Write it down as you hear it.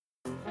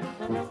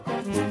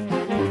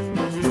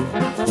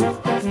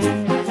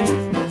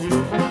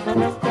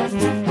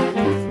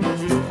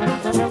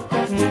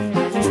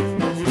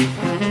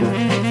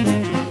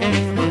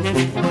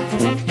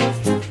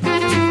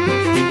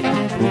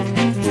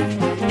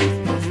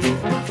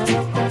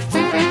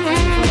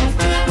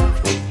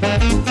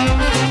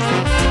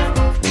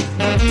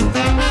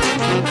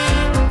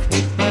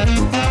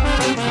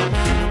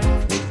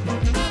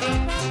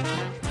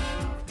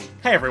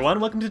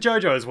everyone. Welcome to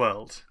JoJo's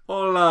World.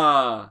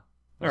 Hola!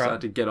 I Alright.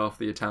 had to get off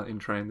the Italian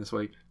train this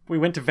week. We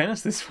went to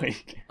Venice this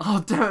week.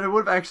 Oh, damn it, it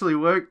would have actually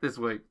worked this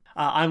week.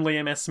 I'm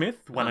Liam S.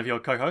 Smith, one of your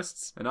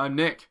co-hosts. And I'm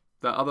Nick,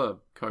 the other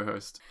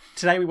co-host.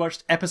 Today we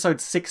watched episode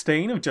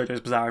 16 of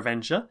JoJo's Bizarre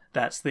Adventure.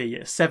 That's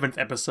the 7th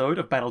episode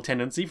of Battle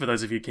Tendency, for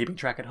those of you keeping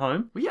track at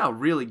home. We are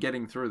really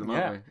getting through them,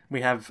 aren't we?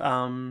 We have,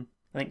 I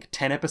think,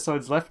 10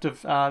 episodes left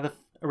of the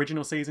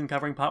original season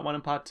covering part 1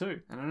 and part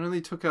 2. And it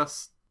only took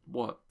us,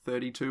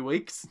 32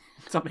 weeks?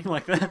 Something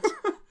like that.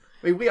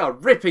 We are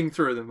ripping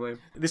through them, Liam.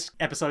 This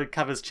episode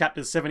covers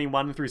chapters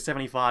 71 through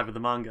 75 of the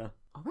manga.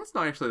 Oh, that's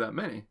not actually that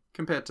many,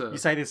 compared to... You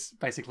say this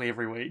basically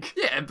every week.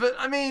 Yeah, but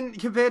I mean,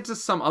 compared to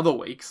some other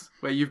weeks,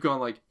 where you've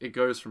gone it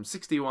goes from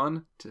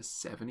 61 to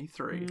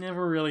 73.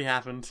 Never really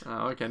happened.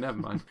 Oh, okay, never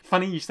mind.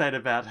 Funny you said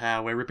about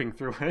how we're ripping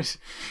through it.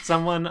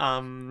 Someone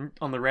on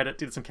the Reddit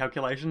did some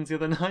calculations the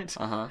other night.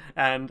 Uh-huh.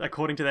 And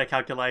according to their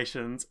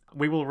calculations,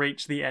 we will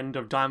reach the end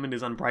of Diamond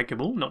is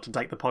Unbreakable, not to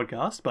date the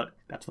podcast, but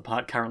that's the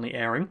part currently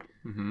airing,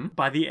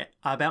 by the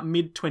about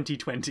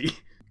mid-2020.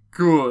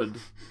 Good.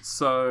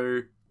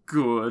 So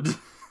good.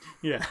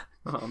 Yeah.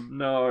 Oh,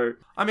 no.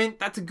 I mean,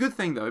 that's a good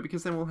thing, though,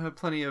 because then we'll have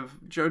plenty of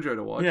JoJo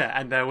to watch. Yeah,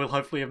 and we'll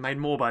hopefully have made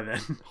more by then.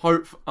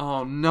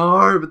 Oh,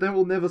 no, but then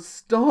we'll never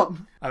stop.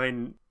 I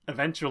mean,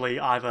 eventually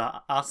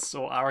either us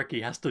or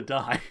Araki has to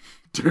die.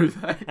 Do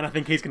they? And I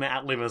think he's going to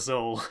outlive us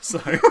all,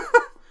 so...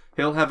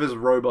 He'll have his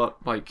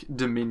robot,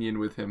 dominion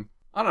with him.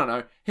 I don't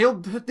know.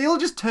 He'll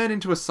just turn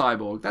into a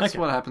cyborg. That's Okay.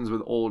 what happens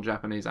with all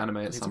Japanese anime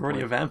at He's some already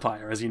point. a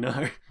vampire, as you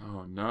know.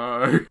 Oh,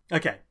 no.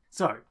 Okay,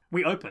 so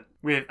we open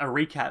with a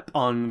recap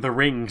on the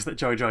rings that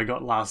JoJo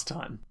got last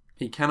time.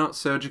 He cannot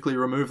surgically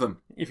remove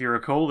them. If you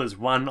recall, there's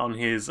one on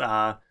his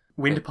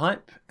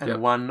windpipe and Yep.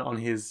 one on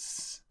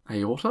his...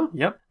 Aorta?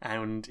 Yep.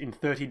 And in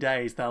 30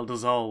 days, they'll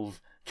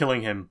dissolve,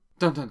 killing him.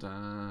 Dun dun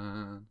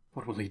dun.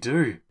 What will he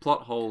do?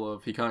 Plot hole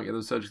of he can't get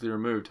them surgically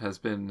removed has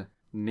been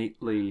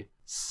neatly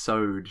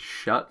sewed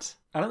shut.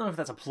 I don't know if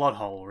that's a plot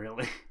hole,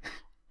 really.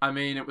 I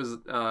mean, it was,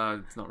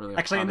 it's not really a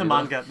Actually, in the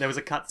pun either. manga, there was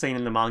a cutscene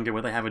in the manga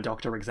where they have a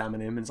doctor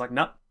examine him, and it's like,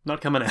 nope, not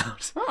coming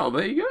out. Oh,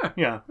 there you go.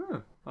 Yeah. Huh.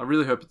 I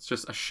really hope it's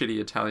just a shitty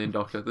Italian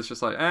doctor that's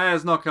just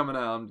it's not coming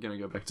out. I'm going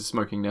to go back to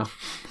smoking now.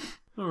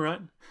 All right.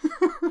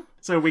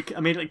 So we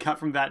immediately cut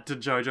from that to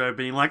JoJo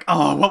being like,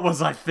 oh, what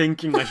was I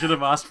thinking? I should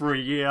have asked for a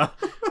year.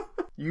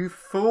 You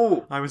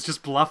fool. I was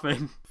just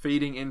bluffing.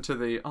 Feeding into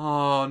the,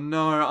 oh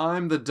no,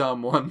 I'm the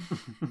dumb one.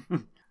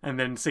 And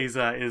then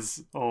Caesar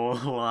is all,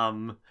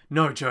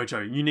 no,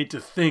 JoJo, you need to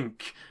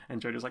think.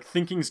 And JoJo's like,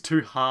 thinking's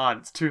too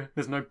hard.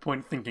 There's no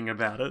point thinking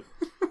about it.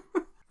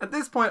 At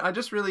this point, I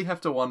just really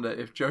have to wonder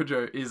if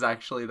JoJo is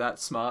actually that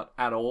smart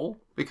at all.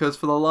 Because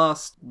for the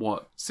last,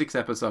 6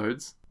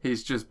 episodes,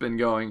 he's just been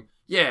going,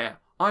 yeah,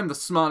 I'm the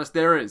smartest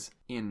there is.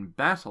 In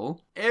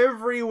battle,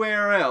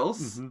 everywhere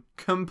else,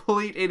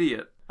 complete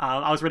idiot.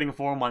 I was reading a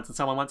forum once, and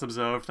someone once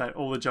observed that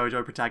all the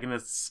JoJo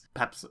protagonists,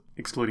 perhaps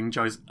excluding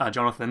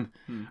Jonathan,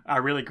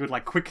 are really good,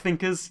 quick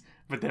thinkers,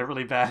 but they're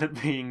really bad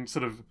at being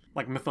sort of,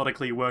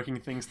 methodically working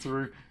things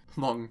through.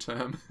 Long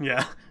term.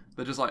 Yeah.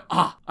 They're just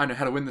I know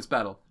how to win this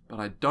battle, but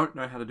I don't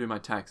know how to do my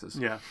taxes.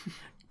 Yeah.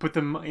 Put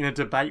them in a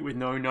debate with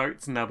no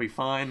notes, and they'll be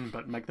fine,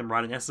 but make them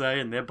write an essay,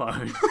 and they're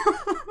boned.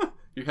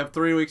 You have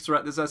 3 weeks to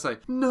write this essay.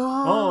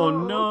 No!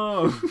 Oh,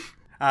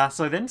 no!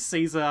 So then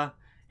Caesar...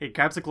 He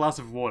grabs a glass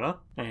of water,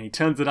 and he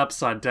turns it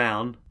upside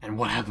down, and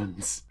what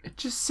happens? It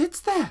just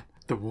sits there.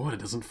 The water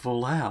doesn't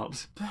fall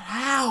out. But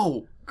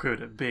how? Could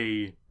it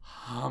be...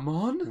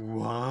 Hamon?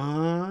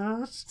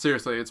 What?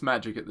 Seriously, it's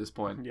magic at this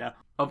point. Yeah.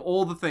 Of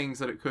all the things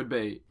that it could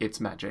be, it's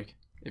magic.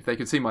 If they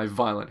could see my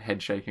violent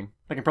head shaking.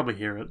 They can probably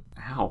hear it.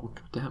 Ow,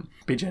 goddamn.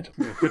 Be gentle.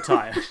 We're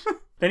tired.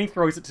 Then he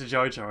throws it to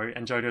JoJo,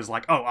 and JoJo's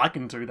like, oh, I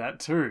can do that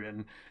too,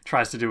 and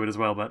tries to do it as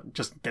well, but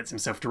just gets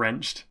himself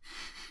drenched.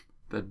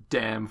 The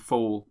damn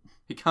fool.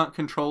 He can't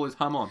control his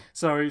Hamon.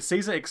 So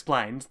Caesar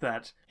explains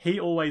that he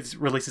always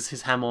releases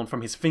his Hamon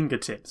from his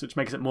fingertips, which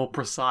makes it more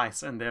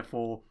precise and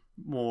therefore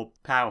more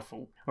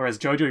powerful. Whereas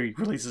JoJo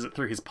releases it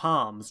through his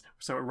palms,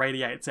 so it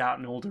radiates out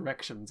in all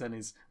directions and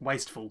is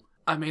wasteful.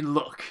 I mean,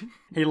 look.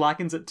 He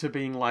likens it to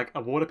being like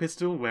a water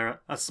pistol,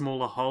 where a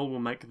smaller hole will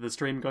make the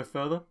stream go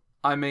further.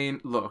 I mean,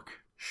 look.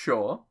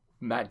 Sure.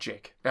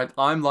 Magic. And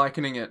I'm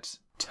likening it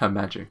to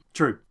magic.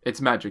 True.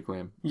 It's magic,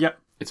 Liam. Yep.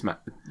 It's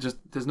just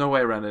there's no way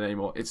around it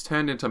anymore. It's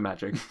turned into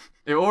magic.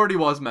 It already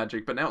was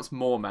magic, but now it's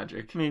more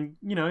magic. I mean,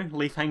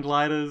 leaf hang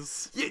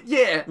gliders,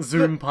 Yeah.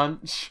 zoom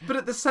punch. But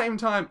at the same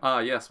time,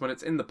 yes, when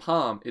it's in the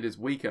palm, it is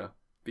weaker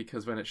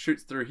because when it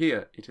shoots through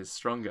here, it is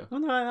stronger. Well,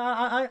 no,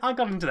 I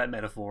got into that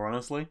metaphor,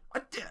 honestly.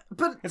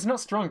 But It's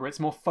not stronger, it's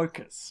more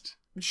focused.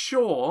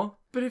 sure,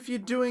 but if you're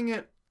doing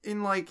it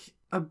in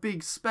a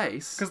big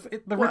space, Because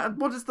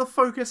what does the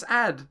focus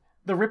add?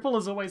 the ripple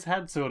has always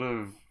had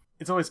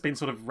it's always been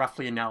sort of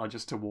roughly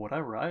analogous to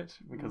water, right?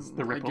 Because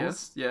the ripples. I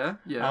guess, yeah,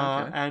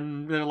 okay.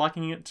 And they're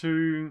likening it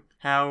to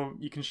how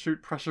you can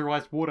shoot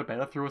pressurized water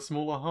better through a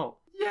smaller hole.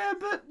 Yeah,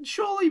 but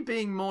surely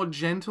being more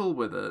gentle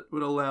with it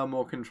would allow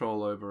more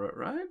control over it,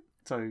 right?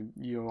 So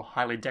your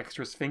highly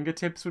dexterous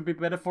fingertips would be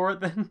better for it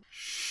then?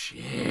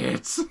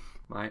 Shit.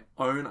 My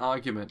own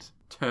argument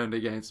turned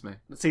against me.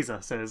 Caesar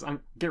says,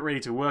 get ready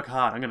to work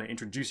hard. I'm going to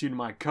introduce you to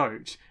my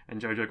coach.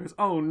 And Jojo goes,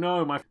 oh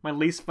no, my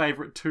least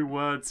favourite 2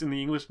 words in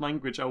the English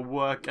language are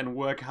work and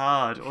work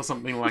hard, or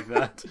something like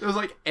that. It was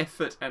like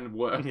effort and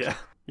work. Yeah.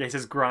 Yeah, he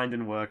says grind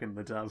and work in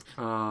the dub.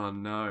 Oh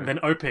no. And then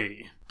OP.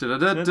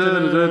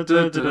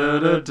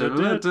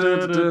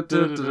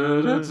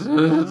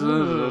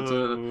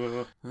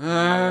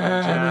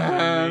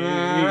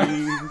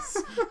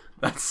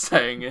 That's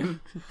staying in.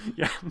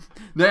 Yeah.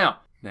 Now,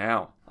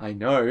 I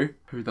know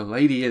who the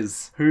lady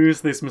is.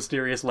 Who's this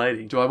mysterious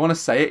lady? Do I want to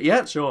say it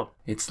yet? Sure.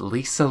 It's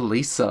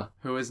Lisa,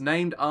 who is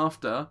named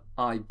after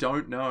I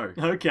don't know.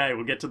 Okay,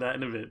 we'll get to that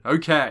in a bit.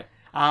 Okay.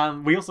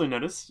 We also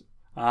noticed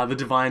the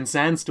Divine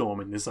Sandstorm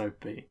in this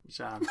OP,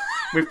 which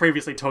we've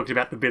previously talked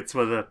about the bits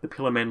where the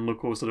Pillar Men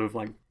look all sort of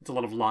like, it's a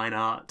lot of line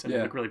art and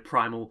they look really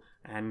primal,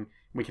 and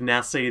we can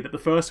now see that the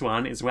first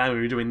one is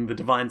Wamu doing the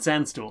Divine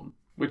Sandstorm.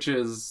 Which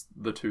is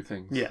the 2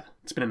 things. Yeah,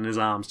 spinning his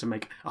arms to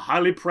make a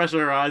highly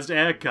pressurized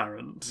air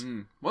current.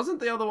 Wasn't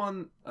the other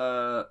one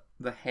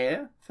the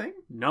hair thing?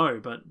 No,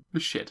 but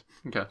Shit.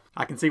 Okay.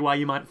 I can see why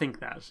you might think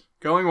that.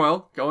 Going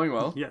well.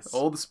 Yes.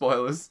 All the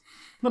spoilers.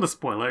 Not a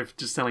spoiler,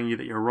 just telling you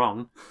that you're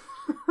wrong.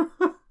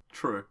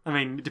 True. I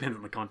mean, it depends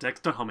on the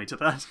context. Don't hold me to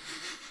that.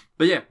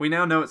 But yeah, we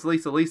now know it's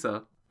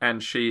Lisa,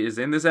 and she is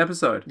in this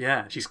episode.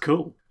 Yeah, she's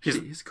cool. She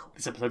is cool.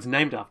 This episode's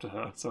named after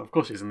her, so of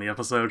course she's in the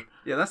episode.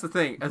 Yeah, that's the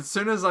thing. As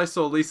soon as I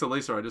saw Lisa,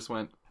 I just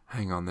went,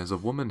 hang on, there's a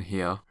woman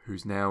here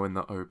who's now in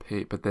the OP,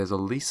 but there's a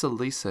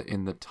Lisa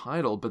in the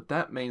title, but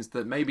that means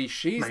that maybe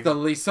she's the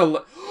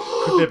Lisa...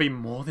 Could there be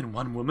more than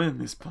one woman in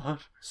this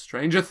part?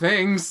 Stranger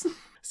Things.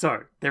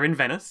 So, they're in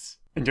Venice,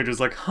 and Jojo's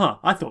like,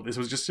 I thought this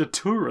was just a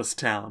tourist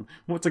town.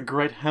 What's a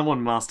great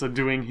Hamon master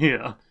doing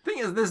here? Thing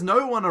is, there's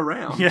no one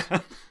around. Yeah.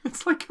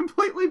 It's like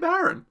completely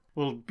barren.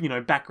 Well,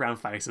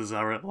 background faces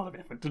are a lot of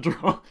effort to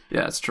draw.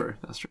 Yeah, that's true.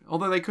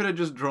 Although they could have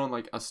just drawn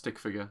like a stick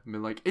figure and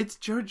been like, it's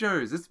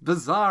JoJo's, it's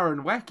bizarre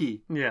and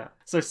wacky. Yeah.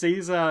 So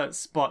Caesar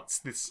spots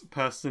this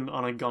person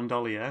on a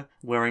gondolier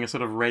wearing a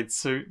sort of red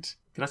suit.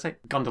 Did I say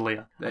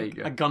gondolier? There you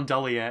go. A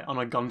gondolier on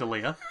a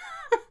gondolier.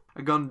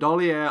 A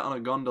gondolier on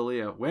a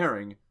gondolier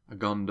wearing a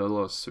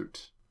gondola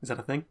suit. Is that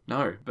a thing?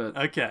 No, but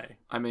Okay.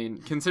 I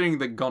mean, considering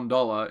the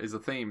gondola is a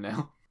theme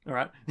now. All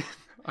right.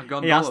 A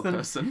gondola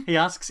person. He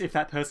asks if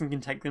that person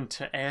can take them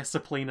to Air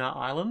Suppleena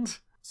Island.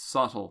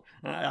 Subtle.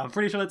 I'm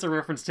pretty sure that's a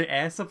reference to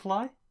Air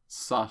Supply.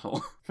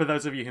 Subtle. For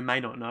those of you who may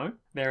not know,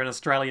 they're an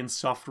Australian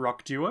soft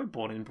rock duo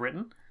born in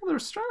Britain. Well, they're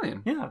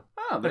Australian. Yeah.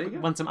 Oh, there you go.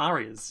 Won some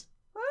arias.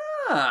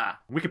 Ah.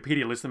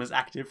 Wikipedia lists them as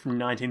active from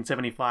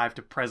 1975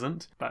 to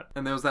present, but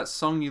And there was that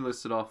song you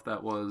listed off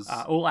that was...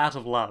 All Out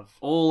of Love.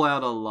 All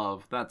Out of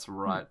Love. That's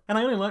right. And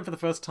I only learned for the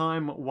first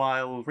time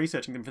while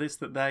researching them for this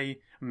that they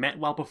met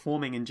while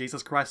performing in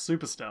Jesus Christ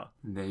Superstar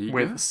There you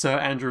with go. Sir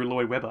Andrew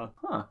Lloyd Webber,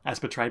 Huh. as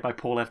portrayed by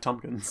Paul F.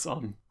 Tompkins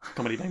on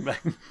Comedy Bang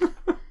Bang.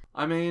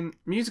 I mean,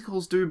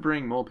 musicals do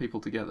bring more people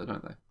together,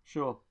 don't they?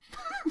 Sure.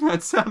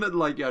 That sounded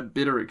like a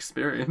bitter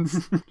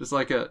experience. Just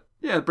like it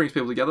brings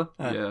people together.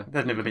 Yeah.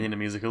 They've never been in a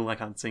musical. I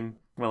can't sing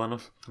well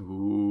enough.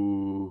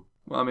 Ooh.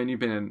 Well, I mean, you've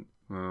been in,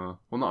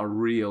 not a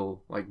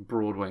real,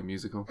 Broadway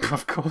musical.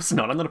 Of course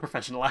not. I'm not a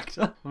professional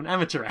actor. I'm an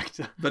amateur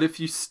actor. But if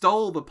you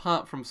stole the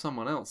part from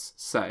someone else,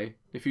 say,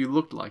 if you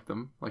looked like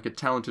them, like a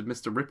talented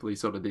Mr. Ripley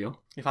sort of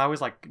deal. If I was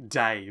like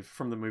Dave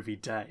from the movie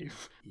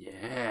Dave,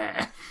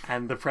 Yeah.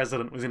 and the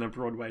president was in a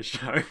Broadway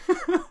show,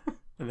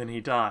 and then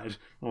he died,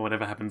 or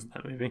whatever happens in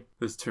that movie.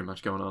 There's too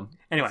much going on.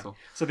 Anyway, That's all.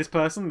 so this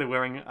person, they're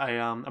wearing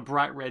a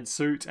bright red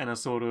suit and a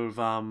sort of,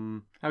 how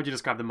would you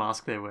describe the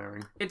mask they're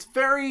wearing? It's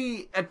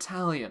very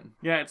Italian.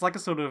 Yeah, it's like a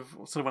sort of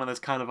one of those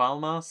carnival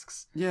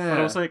masks. Yeah.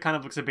 But also it kind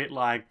of looks a bit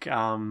like,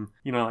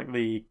 like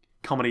the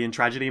comedy and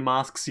tragedy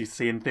masks you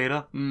see in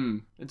theatre.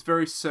 It's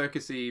very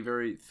circusy,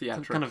 very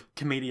theatrical. Kind of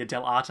commedia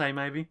dell'arte,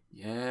 maybe?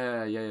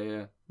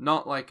 Yeah.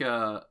 Not like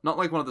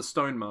one of the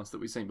stone masks that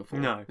we've seen before.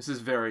 No. This is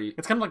very...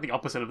 It's kind of like the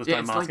opposite of the stone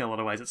it's mask like- in a lot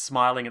of ways. It's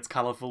smiling, it's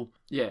colourful.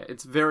 Yeah,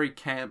 it's very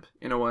camp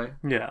in a way.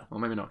 Yeah. Well,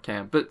 maybe not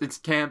camp, but it's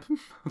camp.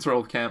 Let's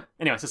roll with camp.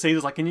 Anyway, so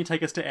Caesar's like, can you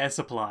take us to Air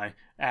Supply?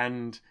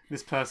 And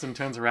this person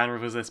turns around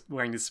and reveals they're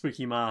wearing this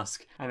spooky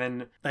mask. And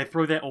then they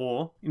throw their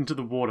oar into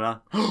the water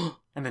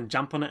and then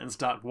jump on it and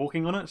start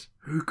walking on it.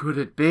 Who could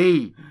it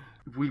be?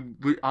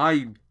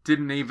 I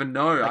didn't even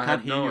know. I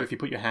can't hear you if you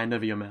put your hand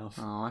over your mouth.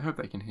 Oh, I hope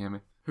they can hear me.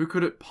 Who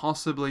could it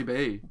possibly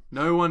be?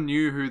 No one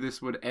knew who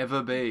this would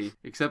ever be,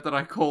 except that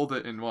I called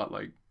it in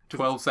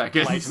 12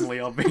 seconds. Blatantly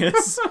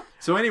obvious.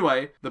 So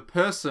anyway, the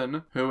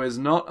person who is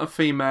not a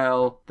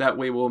female that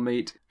we will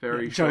meet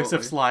very shortly.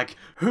 Joseph's like,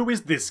 who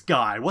is this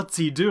guy? What's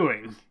he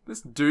doing?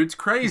 This dude's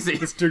crazy.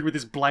 This dude with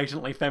this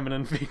blatantly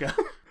feminine figure.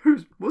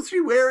 Was she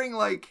wearing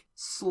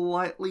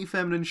slightly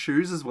feminine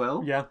shoes as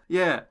well? Yeah.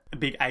 Yeah.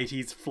 Big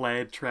 80s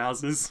flared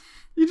trousers.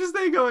 You're just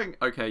there going,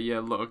 okay, yeah,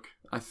 look,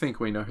 I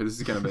think we know who this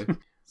is going to be.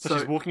 So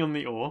she's walking on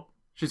the oar,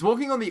 She's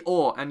walking on the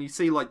oar, and you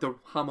see, like, the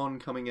Hamon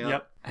coming out.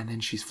 Yep. And then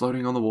she's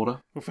floating on the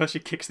water. Well, first she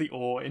kicks the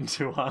oar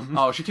into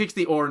Oh, she kicks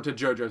the oar into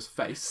Jojo's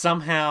face.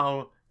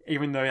 Somehow,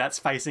 even though that's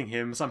facing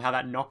him, somehow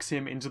that knocks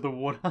him into the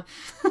water.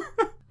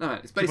 No,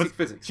 it's basic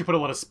physics. She put a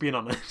lot of spin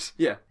on it.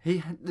 Yeah.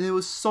 There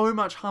was so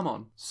much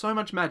Hamon, so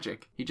much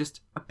magic. He just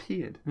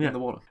appeared in the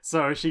water.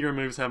 So she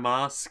removes her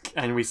mask,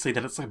 and we see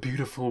that it's a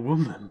beautiful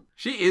woman.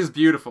 She is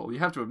beautiful, you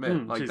have to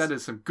admit. she's that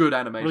is some good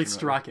animation. Really right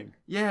striking.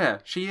 there. Yeah,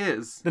 she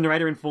is. The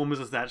narrator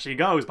informs us that she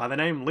goes by the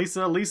name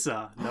Lisa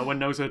Lisa. No one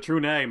knows her true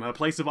name, her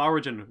place of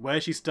origin,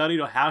 where she studied,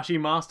 or how she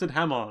mastered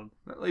Hamon.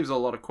 That leaves a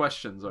lot of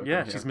questions open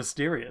Yeah, here. she's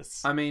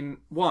mysterious. I mean,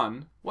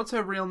 1, what's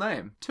her real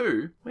name?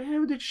 2,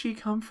 where did she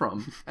come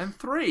from? And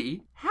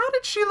 3, how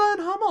did she learn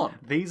Hamon?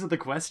 These are the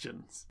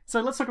questions. So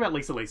let's talk about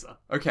Lisa Lisa.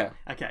 Okay.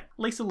 Okay,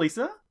 Lisa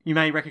Lisa, you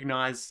may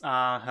recognise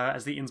her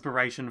as the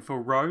inspiration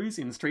for Rose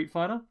in Street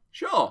Fighter.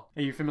 Sure.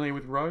 Are you familiar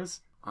with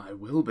Rose? I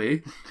will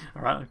be.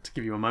 Alright, to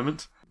give you a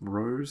moment.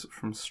 Rose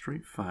from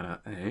Street Fighter,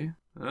 eh?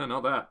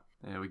 Not that.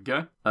 There we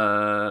go.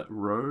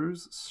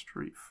 Rose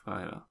Street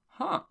Fighter.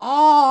 Huh.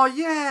 Oh,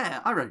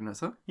 yeah! I recognise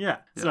her. Yeah.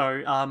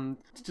 So,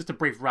 just a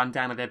brief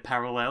rundown of their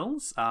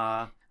parallels.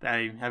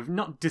 They have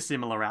not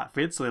dissimilar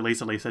outfits, so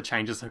Lisa Lisa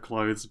changes her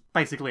clothes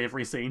basically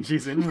every scene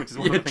she's in, which is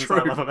one of the things true.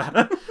 I love about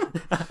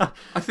her.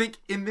 I think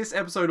in this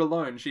episode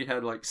alone, she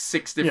had like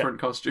 6 different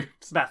costumes.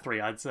 About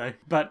 3, I'd say.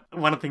 But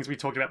one of the things we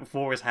talked about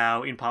before is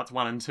how in parts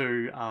 1 and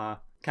 2,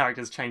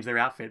 characters change their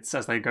outfits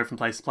as they go from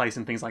place to place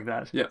and things like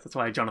that. Yeah. That's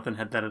why Jonathan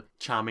had that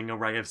charming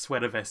array of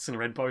sweater vests and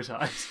red bow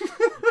ties.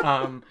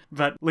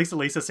 But Lisa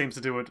Lisa seems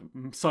to do it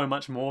so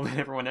much more than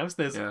everyone else.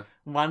 There's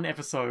one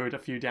episode a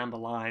few down the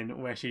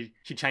line where she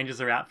changes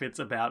her outfits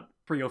about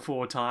 3 or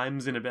 4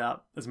 times in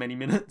about as many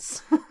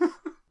minutes.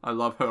 I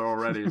love her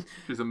already.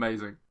 She's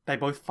amazing. They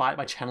both fight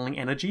by channeling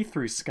energy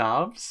through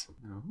scarves.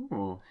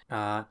 Oh.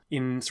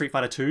 In Street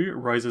Fighter 2,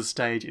 Rose's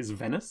stage is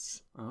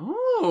Venice.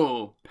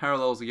 Oh.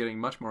 Parallels are getting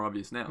much more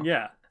obvious now.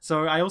 Yeah.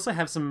 So I also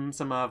have some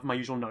of my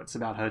usual notes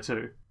about her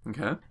too.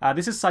 Okay.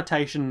 This is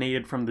citation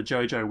needed from the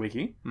JoJo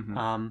wiki.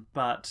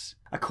 But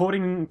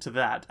according to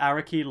that,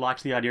 Araki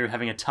liked the idea of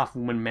having a tough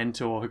woman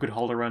mentor who could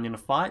hold her own in a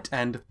fight,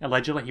 and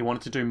allegedly he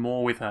wanted to do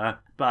more with her,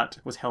 but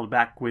was held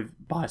back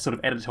by sort of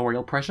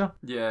editorial pressure.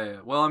 Yeah.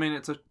 Well, I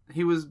mean,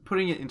 he was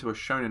putting it into a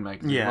shonen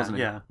magazine, wasn't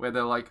he? Yeah. Where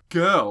they're like,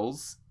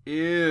 girls,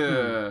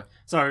 ew.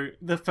 So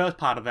the first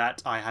part of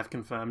that I have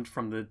confirmed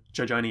from the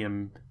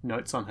JoJonium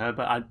notes on her,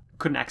 but I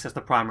couldn't access the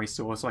primary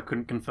source, so I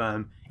couldn't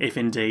confirm if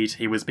indeed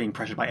he was being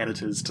pressured by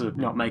editors to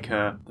not make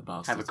her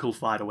have a cool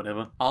fight or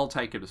whatever. I'll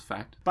take it as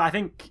fact. But I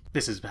think,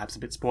 this is perhaps a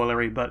bit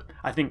spoilery, but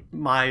I think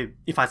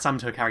if I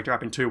summed her character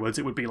up in 2 words,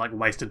 it would be like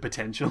wasted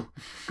potential.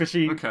 Because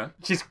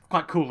she's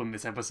quite cool in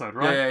this episode,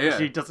 right? Yeah.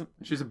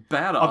 She's a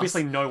badass.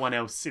 Obviously no one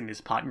else in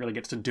this part really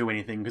gets to do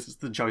anything because it's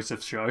the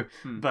Joseph show,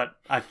 but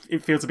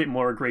it feels a bit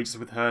more egregious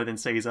with her than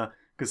Caesar,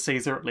 because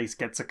Caesar at least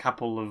gets a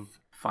couple of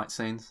fight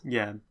scenes.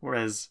 Yeah,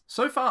 whereas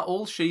so far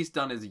all she's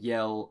done is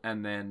yell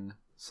and then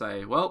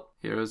say, well,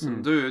 here are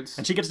some dudes.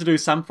 And she gets to do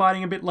some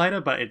fighting a bit later,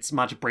 but it's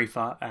much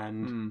briefer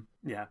and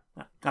yeah,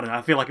 I don't know,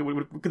 I feel like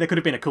there could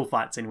have been a cool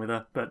fight scene with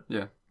her, but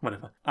yeah,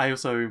 whatever. I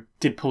also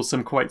did pull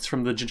some quotes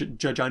from the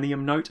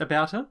JoJonium note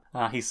about her.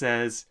 He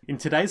says, in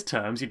today's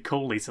terms, you'd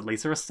call Lisa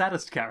Lisa a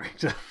sadist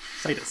character.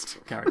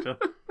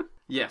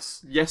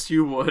 Yes,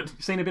 you would.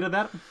 You seen a bit of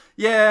that?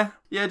 Yeah,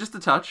 just a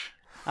touch.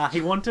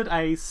 He wanted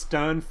a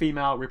stern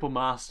female Ripple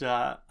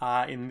Master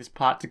in this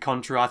part to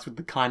contrast with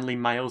the kindly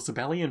male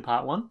Sibeli in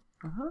part 1.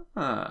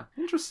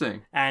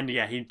 Interesting. And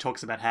yeah, he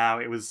talks about how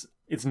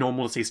it's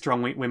normal to see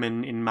strong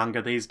women in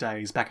manga these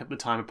days. Back at the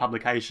time of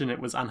publication, it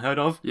was unheard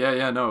of.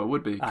 Yeah, no, it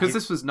would be. Because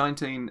this was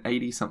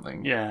 1980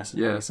 something. Yeah,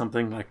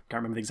 something. I can't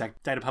remember the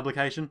exact date of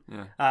publication.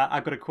 Yeah.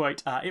 I've got a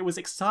quote. It was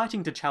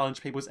exciting to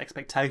challenge people's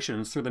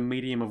expectations through the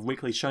medium of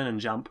Weekly Shonen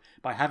Jump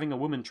by having a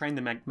woman train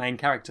the main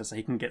character so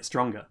he can get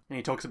stronger. And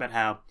he talks about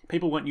how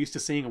people weren't used to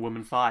seeing a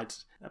woman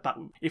fight, but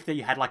if they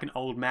had like an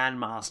old man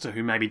master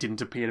who maybe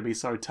didn't appear to be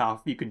so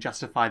tough, you could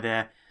justify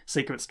their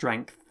secret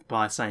strength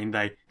by saying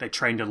they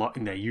trained a lot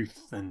in their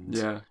youth,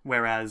 and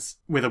whereas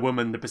with a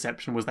woman the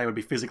perception was they would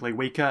be physically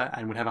weaker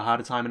and would have a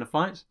harder time in a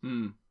fight.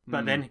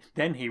 But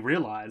then he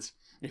realised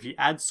if you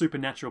add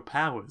supernatural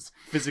powers,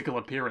 physical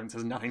appearance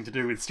has nothing to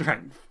do with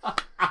strength.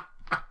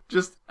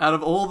 Just out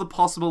of all the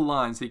possible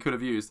lines he could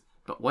have used,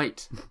 but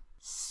wait,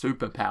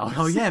 superpowers.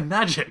 Oh yeah,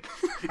 magic.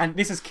 And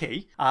this is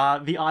key.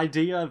 The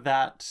idea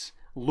that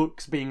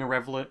looks being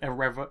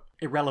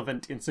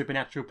irrelevant in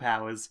supernatural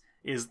powers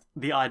is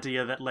the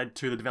idea that led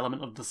to the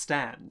development of The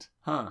Stand.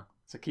 Huh.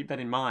 So keep that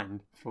in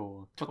mind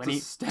for 20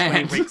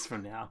 weeks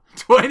from now.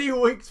 20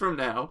 weeks from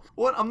now?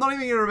 What? I'm not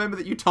even going to remember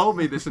that you told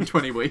me this in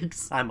 20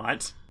 weeks. I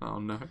might. Oh,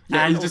 no.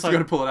 Yeah, and you're just going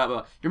to pull it out.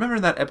 You remember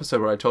in that episode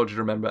where I told you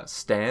to remember about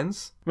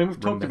stands? I mean, we've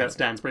talked about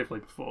stands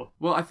briefly before.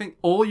 Well, I think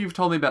all you've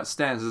told me about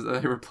stands is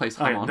that they replace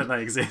Hamon. That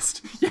they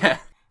exist. Yeah.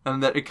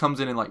 And that it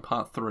comes in like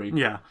part 3.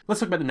 Yeah.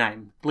 Let's talk about the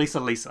name. Lisa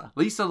Lisa.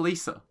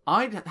 Lisa.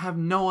 I have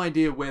no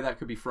idea where that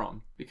could be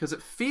from, because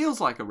it feels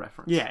like a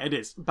reference. Yeah, it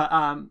is. But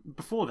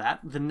before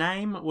that, the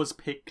name was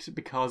picked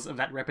because of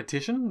that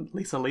repetition,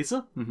 Lisa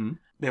Lisa. Mm-hmm.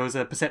 There was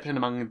a perception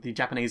among the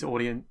Japanese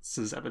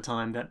audiences at the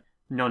time that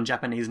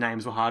non-Japanese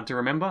names were hard to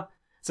remember.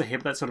 So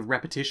that sort of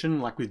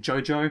repetition, like with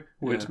JoJo,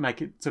 would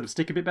make it sort of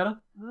stick a bit better.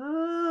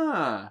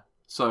 Ah.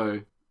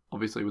 So,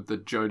 obviously with the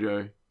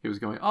JoJo, he was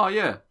going, oh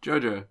yeah,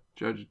 JoJo.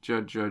 Joe.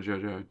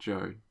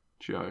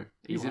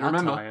 Easy to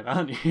remember. Tired,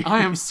 aren't you? I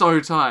am so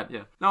tired.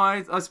 Yeah. No,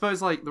 I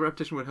suppose like the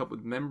repetition would help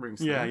with remembering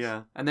things.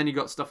 Yeah. And then you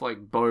got stuff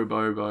like bo.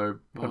 Bo.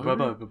 I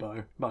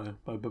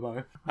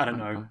don't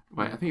know.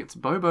 Wait, I think it's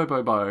bo.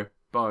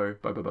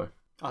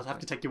 I'll have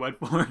to take your word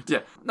for it.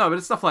 Yeah. No, but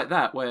it's stuff like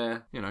that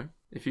where, you know,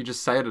 if you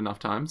just say it enough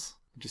times,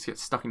 it just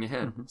gets stuck in your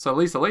head. Mm-hmm. So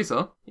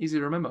Lisa, easy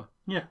to remember.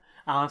 Yeah.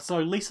 So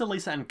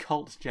Lisa and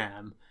Cult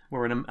Jam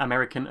were an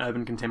American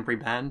urban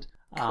contemporary band.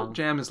 Cult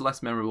Jam is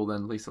less memorable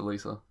than Lisa.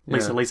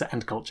 Yeah. Lisa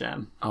and Cult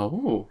Jam.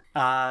 Oh.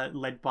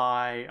 Led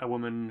by a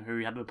woman who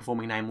had the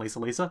performing name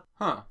Lisa.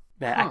 Huh.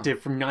 They're active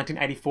from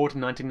 1984 to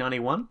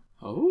 1991.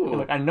 Oh.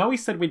 Look, I know we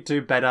said we'd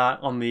do better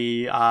on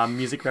the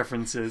music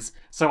references,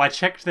 so I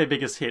checked their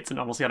biggest hits, and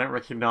honestly I don't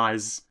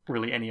recognise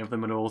really any of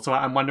them at all. So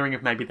I'm wondering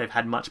if maybe they've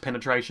had much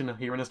penetration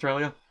here in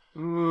Australia.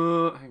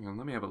 Hang on,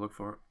 let me have a look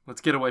for it. Let's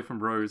get away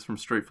from Rose from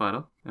Street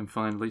Fighter and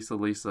find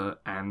Lisa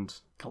and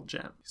Cult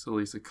Jam.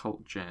 Lisa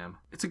Cult Jam.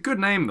 It's a good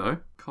name though.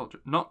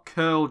 Not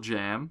Curl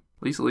Jam.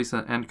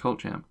 Lisa and Cult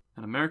Jam.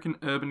 An American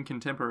urban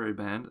contemporary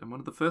band and one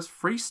of the first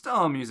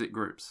freestyle music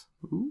groups.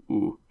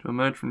 Ooh, to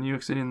emerge from New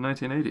York City in the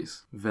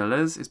 1980s.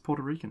 Velez is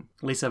Puerto Rican.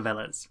 Lisa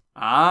Velez.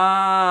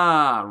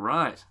 Ah,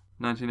 right.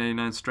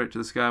 1989 Straight to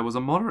the Sky was a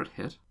moderate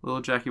hit.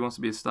 Little Jackie Wants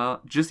to Be a Star.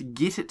 Just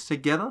Get It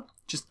Together.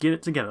 Just get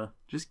it together.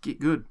 Just get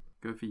good.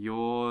 Go for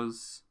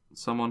yours.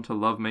 Someone to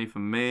Love Me for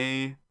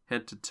Me.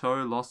 Head to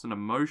Toe, Lost in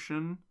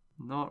Emotion.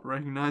 Not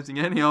recognizing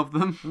any of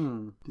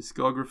them.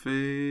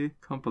 Discography,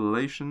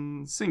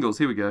 compilation, singles.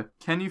 Here we go.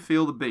 Can You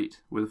Feel the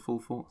Beat with Full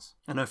Force?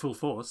 I know Full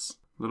Force.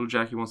 Little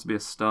Jackie Wants to Be a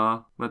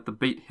Star. Let the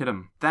Beat Hit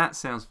 'Em. That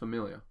sounds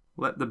familiar.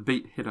 Let the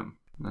Beat Hit 'Em.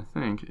 And I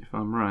think, if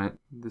I'm right,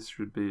 this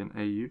should be an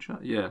AU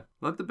chart. Yeah.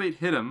 Let the Beat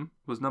Hit 'Em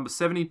was number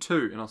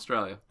 72 in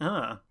Australia.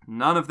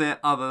 None of their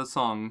other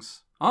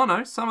songs. Oh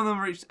no, some of them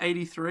reached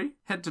 83.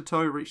 Head to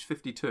Toe reached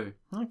 52.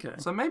 Okay.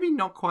 So maybe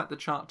not quite the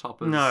chart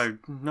toppers. No,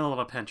 not a lot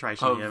of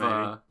penetration of, here,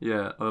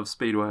 maybe. of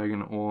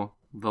Speedwagon or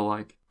the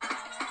like.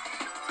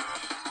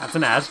 That's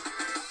an ad.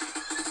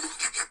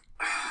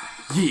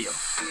 Yeah.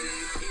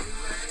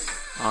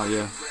 Oh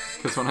yeah,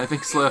 because when I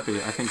think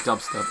Slurpee, I think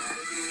dubstep.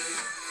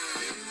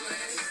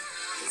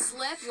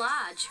 Slurp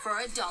large for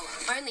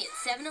 $1, only at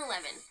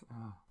 7-Eleven.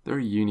 Oh, there are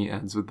uni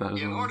ads with that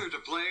as well. In order to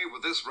play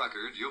with this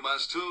record, you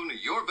must tune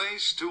your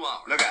bass to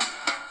ours. Look out.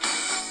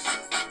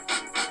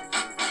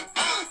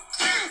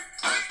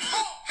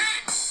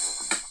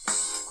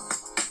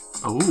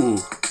 Ooh,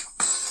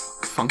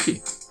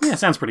 funky. Yeah,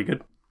 sounds pretty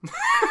good.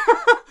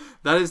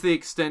 That is the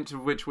extent to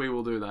which we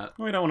will do that.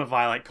 We don't want to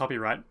violate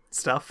copyright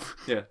stuff.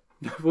 Yeah.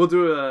 We'll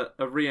do a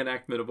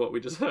reenactment of what we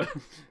just heard.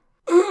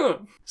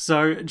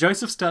 So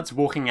Joseph starts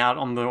walking out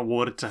on the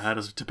water to her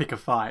to pick a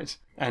fight,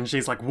 and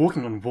she's like,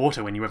 walking on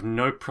water when you have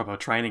no proper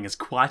training is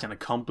quite an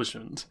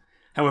accomplishment.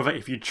 However,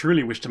 if you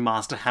truly wish to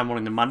master Hamon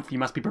in a month, you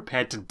must be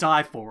prepared to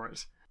die for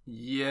it.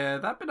 Yeah,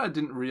 that bit I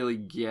didn't really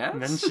get.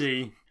 And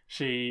then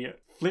she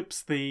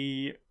flips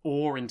the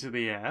oar into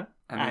the air,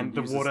 and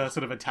the water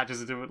sort of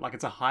attaches to it like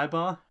it's a high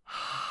bar.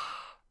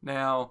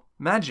 Now,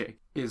 magic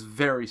is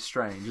very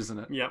strange, isn't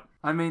it? Yep.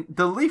 I mean,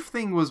 the leaf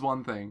thing was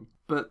one thing,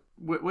 but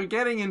we're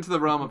getting into the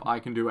realm of I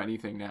can do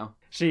anything now.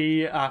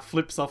 She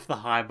flips off the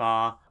high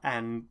bar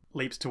and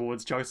leaps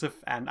towards Joseph,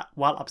 and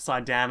while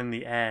upside down in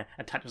the air,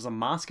 attaches a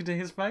mask to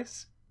his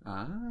face.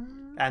 Ah.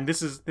 And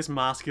this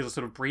mask is a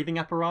sort of breathing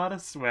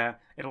apparatus where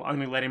it'll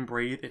only let him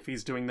breathe if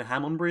he's doing the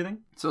Hamon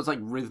breathing. So it's like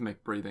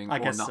rhythmic breathing. I or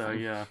guess nothing. so,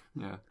 yeah.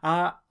 Yeah.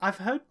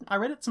 I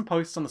read some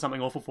posts on the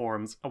Something Awful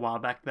forums a while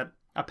back that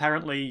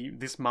apparently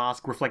this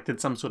mask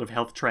reflected some sort of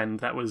health trend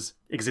that was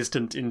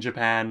existent in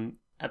Japan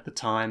at the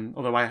time,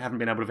 although I haven't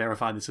been able to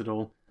verify this at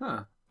all.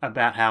 Huh.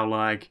 About how,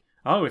 like,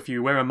 oh, if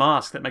you wear a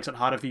mask that makes it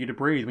harder for you to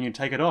breathe, when you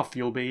take it off,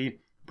 you'll be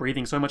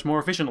breathing so much more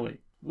efficiently.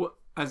 What?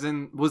 As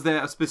in, was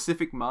there a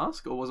specific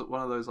mask, or was it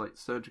one of those like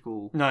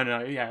surgical?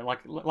 No, yeah,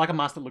 like a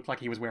mask that looked like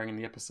he was wearing in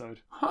the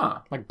episode, Huh.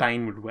 like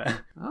Bane would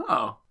wear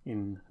Oh.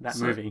 in that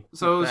movie.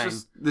 So it was Bane.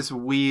 just this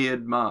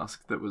weird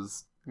mask that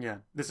was. Yeah,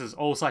 this is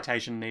all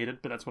citation needed,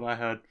 but that's what I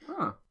heard.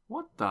 Huh.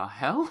 What the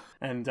hell?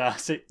 And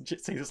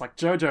Caesar's like,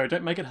 Jojo,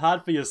 don't make it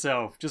hard for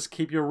yourself. Just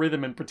keep your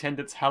rhythm and pretend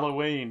it's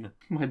Halloween.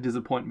 My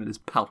disappointment is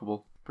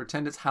palpable.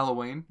 Pretend it's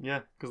Halloween.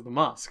 Yeah, because of the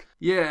mask.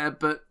 Yeah,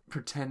 but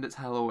pretend it's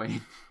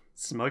Halloween.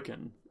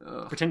 Smoking.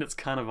 Ugh. Pretend it's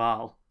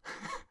Carnival.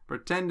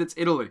 Pretend it's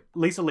Italy.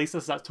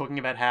 Lisa starts talking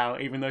about how,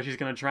 even though she's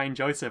going to train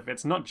Joseph,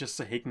 it's not just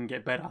so he can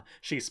get better.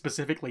 She's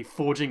specifically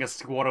forging a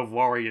squad of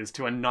warriors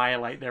to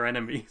annihilate their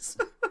enemies.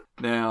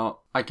 Now,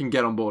 I can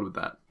get on board with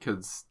that,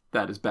 because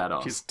That is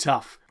badass. She's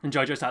tough. And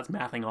Jojo starts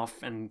mouthing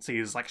off and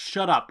sees like,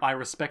 shut up, I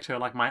respect her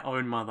like my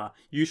own mother.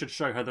 You should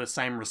show her the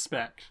same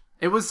respect.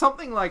 It was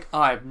something like,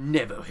 I've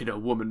never hit a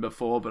woman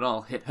before, but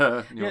I'll hit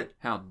her. And you're like,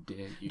 how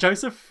dare you?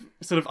 Joseph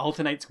sort of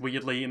alternates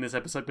weirdly in this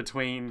episode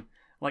between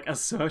like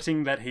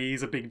asserting that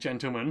he's a big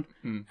gentleman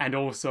and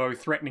also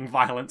threatening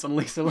violence on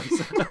Lisa.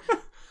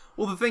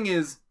 Well, the thing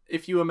is,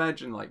 if you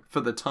imagine, like,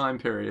 for the time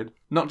period,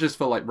 not just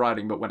for, like,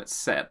 writing, but when it's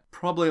set,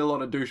 probably a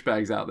lot of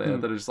douchebags out there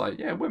that are just like,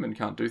 yeah, women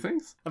can't do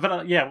things.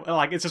 But yeah,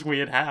 like, it's just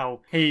weird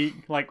how he,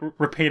 like,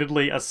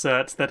 repeatedly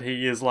asserts that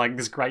he is, like,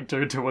 this great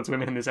dude towards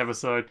women in this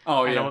episode.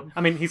 Oh, And, yeah.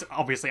 I mean, he's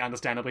obviously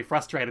understandably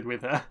frustrated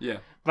with her. Yeah.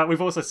 But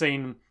we've also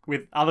seen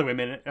with other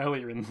women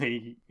earlier in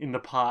the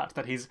part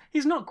that he's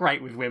not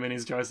great with women,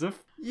 is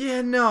Joseph.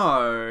 Yeah,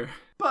 no.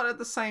 But at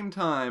the same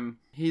time,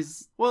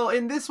 well,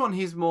 in this one,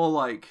 he's more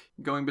like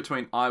going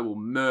between I will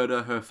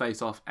murder her face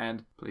off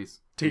and please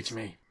Teach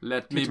me.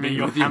 let Teach me me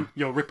be with you.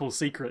 your Ripple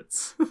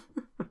secrets.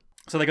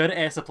 So they go to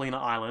Air Saplina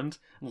Island,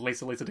 and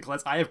Lisa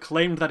declares, I have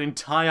claimed that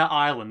entire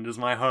island as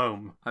my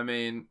home. I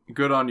mean,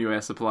 good on you,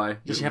 Air Supply.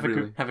 Does she have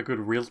a good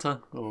realtor?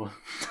 Or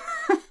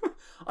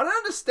I don't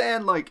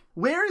understand, like,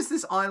 where is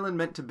this island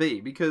meant to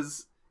be?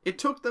 Because it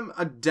took them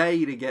a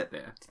day to get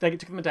there. It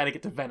took them a day to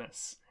get to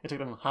Venice. It took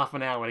them half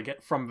an hour to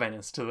get from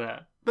Venice to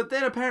there. But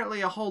then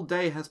apparently a whole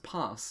day has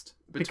passed.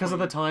 Because of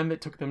the time it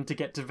took them to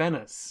get to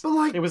Venice. But,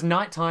 like- it was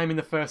nighttime in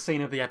the first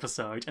scene of the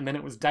episode, and then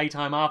it was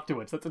daytime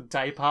afterwards. That's a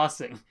day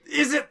passing.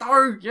 Is it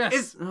though?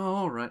 Yes. Oh,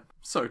 alright.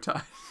 So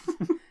tired.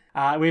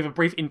 We have a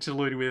brief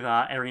interlude with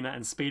Erina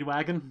and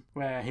Speedwagon,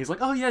 where he's like,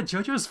 oh yeah,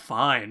 Jojo's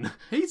fine.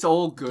 He's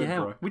all good, Yeah,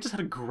 bro. we just had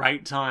a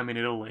great time in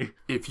Italy.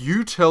 If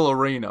you tell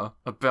Arena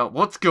about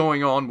what's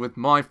going on with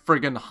my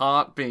friggin'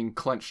 heart being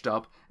clenched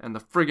up and the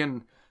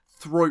friggin'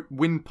 throat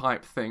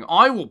windpipe thing,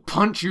 I will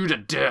punch you to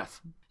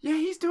death. Yeah,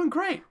 he's doing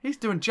great. He's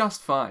doing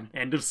just fine.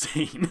 End of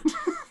scene.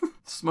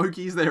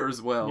 Smokey's there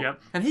as well.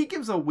 Yep. And he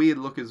gives a weird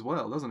look as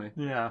well, doesn't he?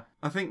 Yeah.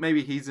 I think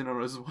maybe he's in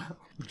on it as well.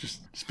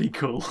 Just be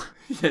cool.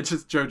 Yeah,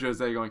 just JoJo's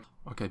there going,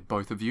 okay,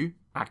 both of you,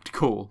 act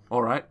cool,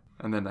 alright?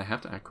 And then they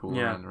have to act cool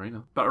Yeah. around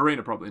Arena. But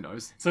Arena probably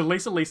knows. So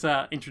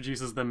Lisa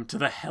introduces them to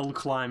the Hell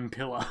Climb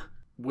Pillar.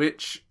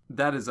 Which,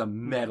 that is a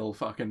metal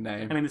fucking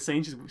name. And in the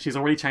scene, she's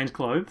already changed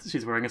clothes.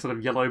 She's wearing a sort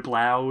of yellow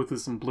blouse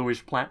with some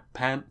bluish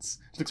pants.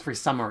 She looks very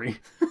summery.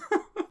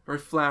 Very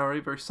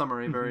flowery, very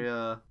summery, very,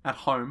 at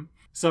home.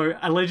 So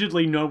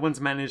allegedly no one's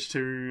managed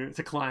to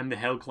climb the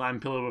Hell Climb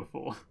Pillar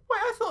before. Wait,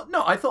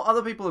 I thought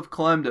other people have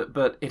climbed it,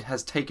 but it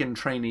has taken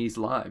trainees'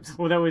 lives.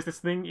 Well, there was this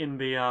thing in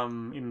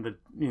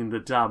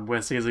the dub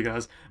where Caesar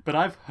goes, but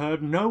I've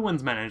heard no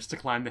one's managed to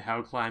climb the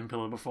Hell Climb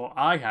Pillar before.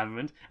 I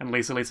haven't. And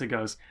Lisa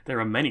goes, there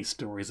are many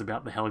stories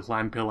about the Hell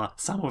Climb Pillar,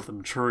 some of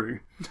them true.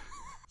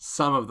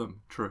 Some of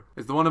them true.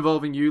 Is the one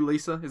involving you,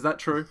 Lisa? Is that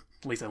true?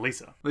 Lisa.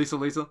 Lisa?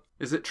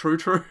 Is it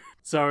true?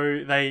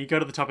 So they go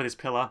to the top of this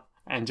pillar,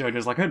 and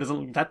Jojo's like, oh, it doesn't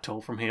look that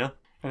tall from here.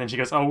 And then she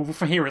goes, oh, well,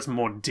 from here it's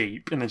more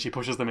deep. And then she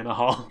pushes them in a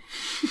hole.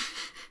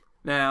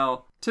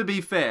 Now, to be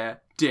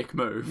fair, dick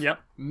move. Yep.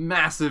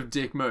 Massive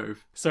dick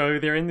move. So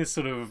they're in this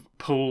sort of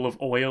pool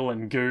of oil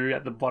and goo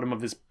at the bottom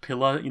of this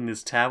pillar in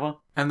this tower.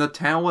 And the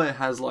tower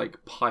has,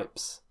 like,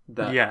 pipes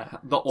that Yeah.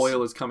 the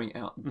oil is coming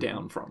out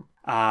down from.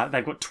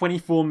 They've got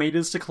 24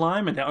 meters to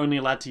climb, and they're only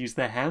allowed to use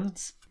their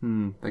hands.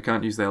 They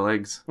can't use their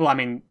legs. Well, I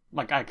mean,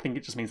 like, I think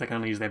it just means they can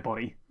only use their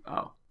body.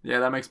 Oh. Yeah,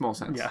 that makes more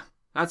sense. Yeah.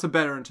 That's a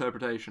better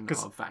interpretation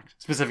of fact.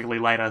 Specifically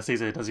later,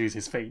 Caesar does use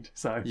his feet,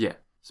 so... Yeah.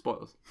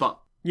 Spoilers. But,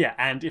 Yeah,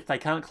 and if they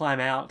can't climb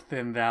out,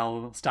 then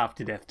they'll starve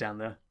to death down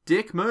there.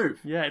 dick move.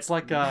 Yeah, it's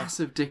like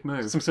Massive dick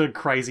move. some sort of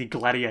crazy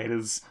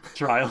gladiators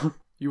trial.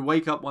 You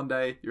wake up one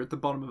day, you're at the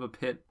bottom of a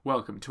pit.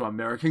 Welcome to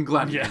American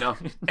Gladiator.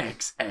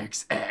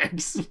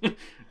 XXX.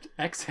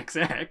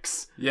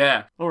 XXX.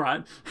 Yeah.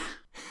 Alright.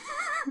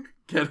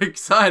 Get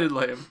excited,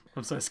 Liam.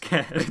 I'm so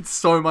scared. It's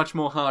so much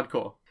more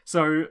hardcore.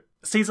 So,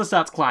 Caesar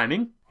starts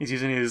climbing. He's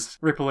using his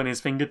ripple in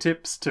his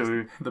fingertips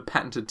to The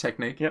patented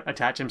technique.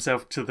 attach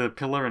himself to the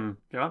pillar and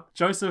go up.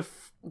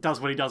 Joseph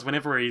does what he does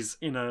whenever he's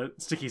in a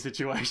sticky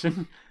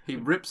situation. He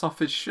rips off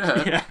his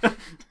shirt. Yeah.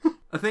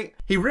 I think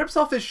he rips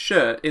off his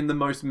shirt in the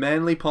most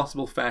manly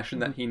possible fashion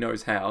that he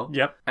knows how.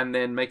 Yep. And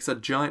then makes a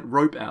giant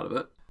rope out of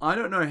it. I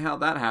don't know how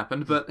that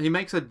happened, but he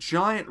makes a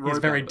giant rope His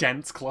very out of it.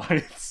 dense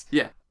clothes.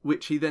 Yeah.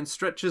 Which he then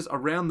stretches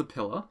around the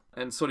pillar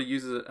and sort of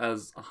uses it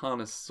as a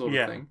harness sort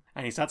of thing.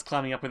 And he starts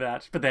climbing up with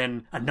that, but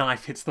then a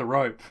knife hits the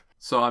rope.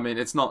 So, I mean,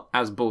 it's not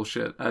as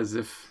bullshit as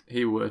if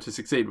he were to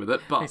succeed with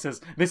it, He but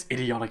says, this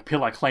idiotic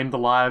pillar claimed the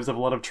lives of a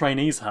lot of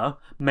trainees, huh?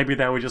 Maybe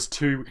they were just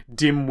too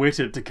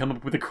dim-witted to come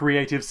up with a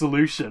creative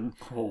solution.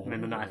 And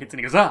then the knife hits and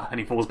he goes, ah! And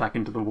he falls back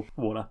into the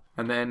water.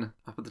 And then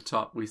up at the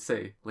top we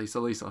see Lisa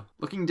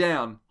looking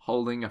down,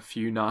 holding a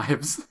few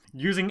knives.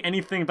 Using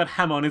anything but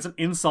Hamon is an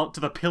insult to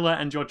the pillar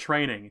and your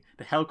training.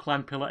 The Hell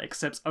Climb pillar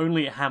accepts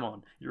only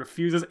Hamon. It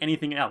refuses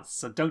anything else,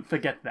 so don't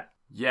forget that.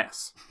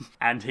 Yes.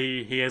 And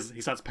he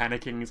starts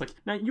panicking. He's like,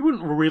 "No, you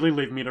wouldn't really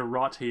leave me to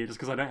rot here just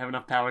because I don't have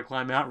enough power to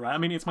climb out, right? I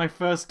mean, it's my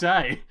first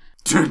day."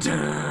 Dun,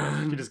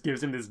 dun. He just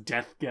gives him this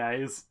death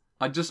gaze.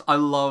 I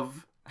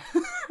love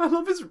I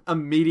love his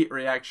immediate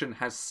reaction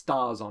has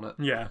stars on it.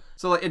 Yeah.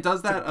 So like it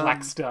does that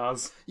Black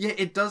stars. yeah,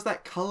 it does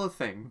that color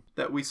thing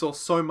that we saw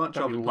so much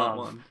That of we in part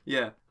love. 1.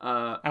 Yeah.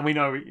 And we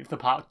know if the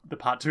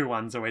part 2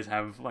 ones always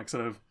have like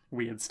sort of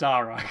weird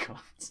star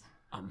icons.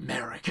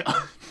 America.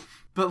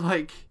 But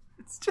like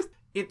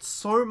it's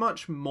so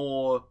much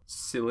more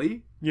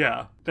silly.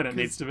 Yeah, than it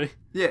needs to be.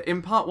 Yeah,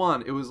 in part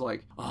 1 it was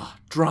like,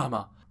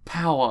 drama,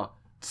 power,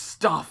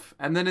 stuff.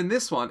 And then in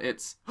this one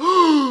it's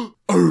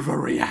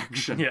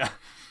overreaction. Yeah.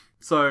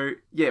 So,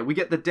 yeah, we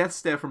get the death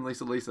stare from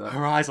Lisa.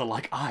 Her eyes are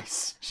like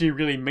ice. She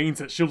really means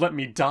it. She'll let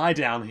me die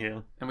down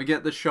here. And we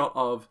get the shot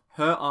of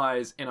her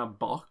eyes in a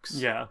box.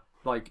 Yeah.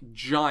 Like,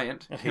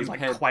 giant. And he's like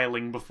compared-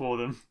 quailing before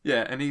them.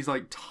 Yeah, and he's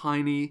like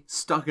tiny,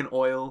 stuck in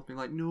oil, being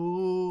like,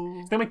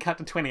 no. Then we cut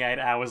to 28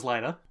 hours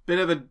later. Bit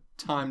of a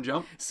time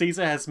jump.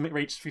 Caesar has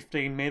reached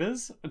 15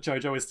 meters.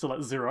 Jojo is still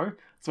at 0.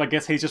 So I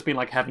guess he's just been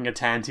like having a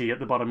tanty at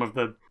the bottom of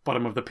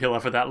the pillar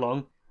for that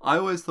long. I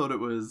always thought it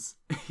was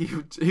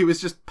he was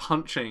just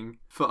punching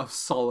for a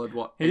solid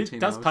 18 He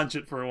does hours. punch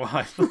it for a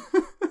while.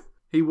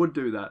 He would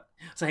do that.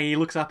 So he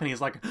looks up and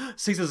he's like,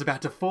 Caesar's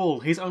about to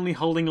fall. He's only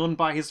holding on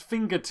by his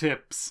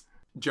fingertips.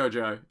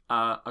 Jojo,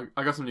 I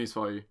got some news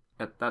for you.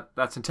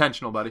 That's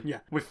intentional, buddy. Yeah.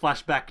 We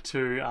flash back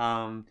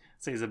to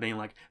Caesar being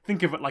like,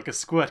 think of it like a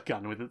squirt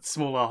gun with its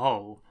smaller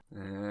hole.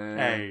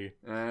 Hey.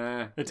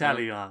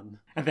 Italian.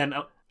 And then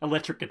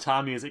electric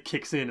guitar music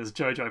kicks in as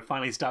Jojo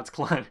finally starts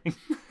climbing.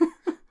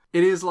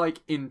 It is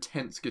like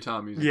intense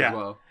guitar music Yeah. as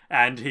well.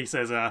 And he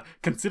says,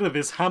 consider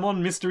this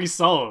Hammond mystery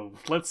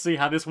solved. Let's see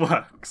how this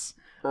works.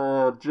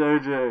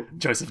 Jojo.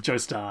 Joseph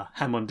Joestar,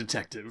 Hammond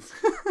detective.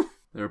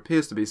 There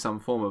appears to be some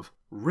form of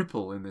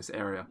ripple in this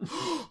area.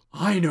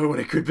 I know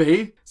what it could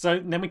be. So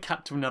then we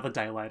cut to another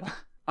day later.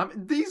 I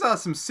mean, these are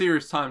some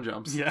serious time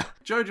jumps. Yeah.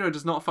 Jojo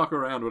does not fuck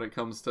around when it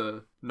comes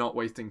to not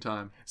wasting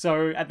time.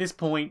 So at this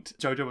point,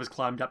 Jojo has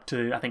climbed up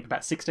to, I think,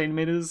 about 16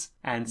 meters,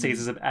 and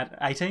Caesar's at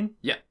 18.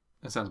 Yeah,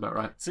 that sounds about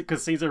right.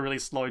 Because Caesar really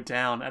slowed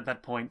down at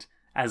that point,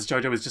 as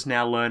Jojo is just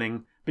now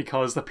learning,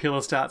 because the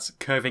pillar starts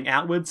curving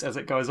outwards as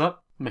it goes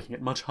up, making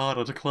it much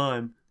harder to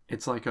climb.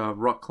 It's like a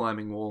rock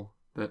climbing wall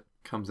that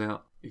comes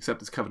out,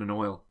 except it's covered in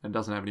oil and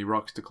doesn't have any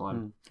rocks to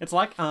climb. It's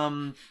like,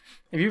 have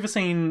you ever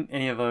seen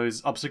any of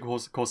those obstacle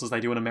courses they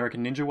do in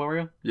American Ninja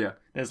Warrior? Yeah.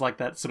 There's like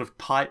that sort of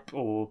pipe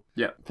or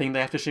Yeah. thing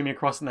they have to shimmy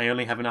across and they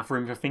only have enough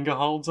room for finger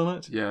holds on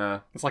it. Yeah.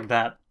 It's like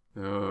that.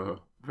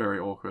 Very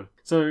awkward.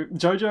 So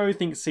Jojo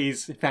thinks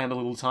he's found a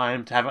little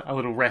time to have a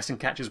little rest and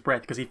catch his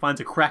breath because he finds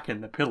a crack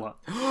in the pillar.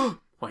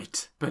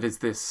 Wait, but is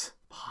this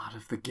part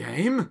of the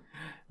game?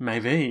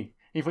 Maybe.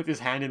 He puts his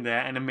hand in there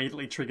and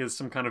immediately triggers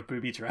some kind of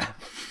booby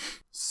trap.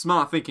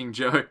 Smart thinking,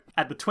 Joe.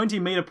 At the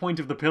 20-meter point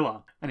of the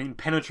pillar, an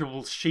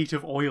impenetrable sheet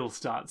of oil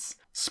starts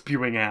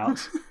spewing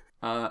out.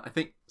 I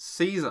think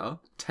Caesar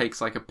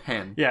takes like a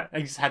pen. Yeah,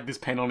 he just had this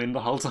pen on him the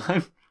whole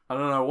time. I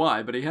don't know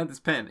why, but he had this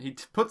pen. He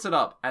puts it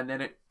up, and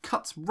then it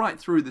cuts right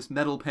through this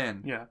metal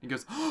pen. Yeah. He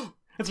goes,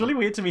 It's really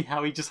weird to me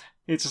how it's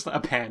just a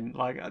pen.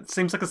 Like, it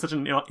seems like such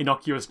an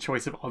innocuous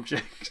choice of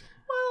object.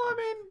 well, I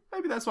mean,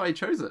 maybe that's why he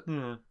chose it.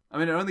 Yeah. I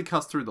mean, it only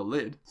cuts through the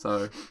lid,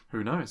 so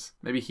who knows?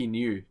 Maybe he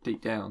knew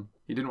deep down.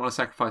 He didn't want to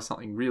sacrifice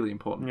something really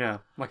important. Yeah,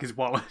 like his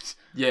wallet.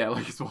 Yeah,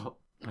 like as well.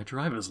 My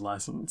driver's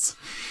license.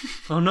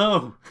 Oh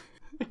no.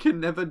 I can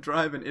never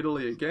drive in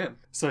Italy again.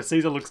 So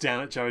Caesar looks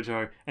down at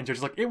Jojo, and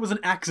Jojo's like, it was an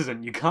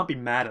accident, you can't be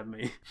mad at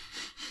me.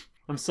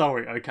 I'm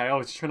sorry, okay? I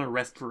was just trying to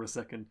rest for a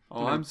second.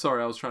 Oh, I'm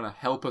sorry, I was trying to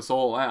help us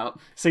all out.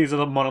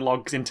 Caesar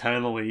monologues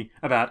internally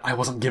about, I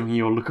wasn't giving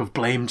you a look of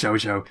blame,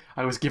 Jojo.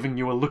 I was giving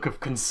you a look of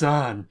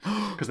concern.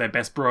 Because they're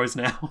best bros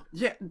now.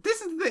 Yeah,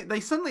 this is the thing.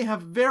 They suddenly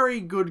have very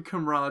good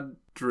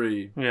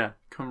camaraderie. Yeah.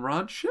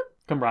 Comradeship?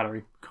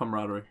 Camaraderie.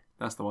 Camaraderie.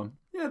 That's the one.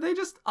 Yeah, they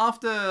just,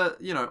 after,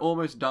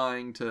 almost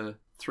dying to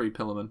 3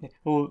 Pillarmen.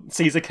 Well,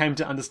 Caesar came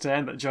to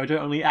understand that Jojo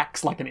only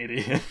acts like an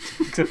idiot.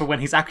 Except for when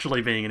he's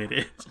actually being an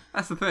idiot.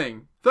 That's the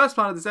thing. First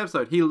part of this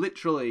episode, he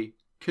literally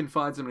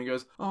confides him and he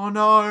goes, oh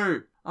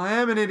no, I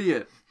am an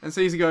idiot. And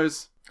Caesar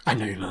goes, I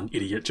know you're not an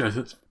idiot,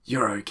 Joseph.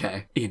 you're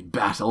okay in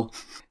battle.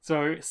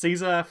 So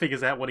Caesar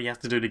figures out what he has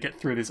to do to get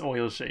through this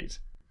oil sheet.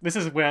 This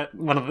is where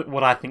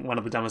what I think one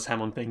of the dumbest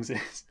Hammond things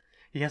is.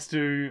 He has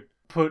to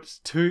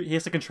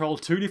control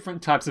 2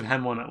 different types of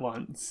Hammond at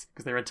once.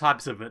 Because there are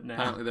types of it now.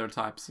 Apparently there are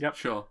types. Yep.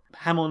 Sure.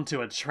 Hammond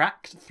to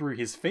attract through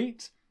his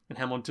feet, and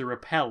Hammond to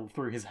repel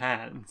through his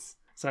hands.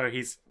 So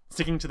he's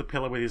sticking to the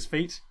pillar with his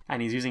feet,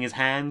 and he's using his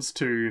hands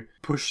to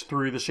push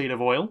through the sheet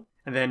of oil.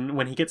 And then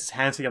when he gets his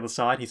hands to the other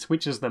side, he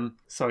switches them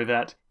so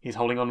that he's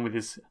holding on with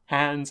his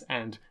hands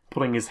and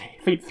putting his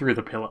feet through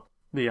the pillar,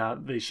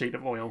 the sheet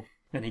of oil.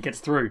 And he gets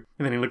through.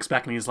 And then he looks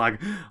back and he's like,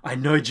 I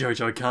know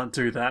Jojo can't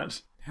do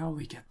that. How will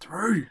we get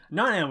through?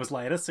 9 hours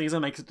later, Caesar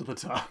makes it to the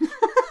top.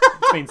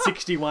 It's been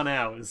 61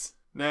 hours.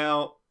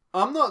 Now,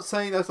 I'm not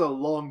saying that's a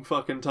long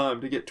fucking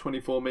time to get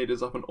 24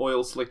 meters up an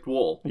oil-slicked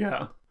wall.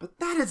 Yeah. But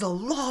that is a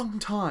long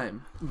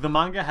time. The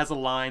manga has a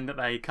line that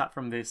they cut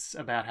from this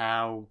about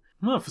how,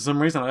 well, for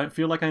some reason I don't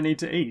feel like I need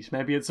to eat.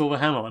 Maybe it's all the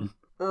Hammond.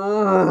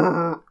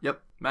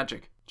 Yep.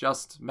 Magic.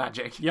 Just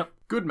magic. Yep.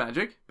 Good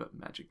magic, but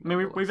magic. I mean,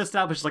 nonetheless. we've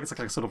established like it's like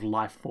a sort of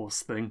life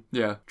force thing.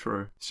 Yeah,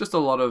 true. It's just a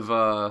lot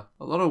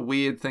of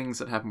weird things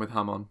that happen with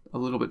Hamon. A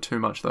little bit too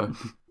much though.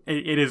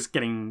 It is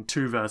getting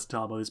too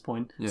versatile by this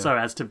point, Yeah. so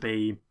as to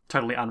be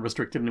totally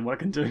unrestricted in what it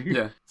can do.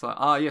 Yeah. It's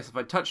like, yes, if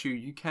I touch you,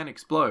 you can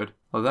explode.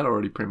 Well, that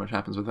already pretty much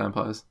happens with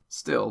vampires.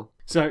 Still.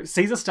 So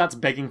Caesar starts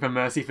begging for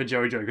mercy for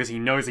Jojo because he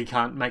knows he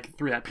can't make it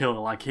through that pillar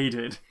like he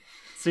did.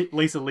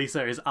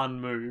 Lisa is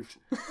unmoved.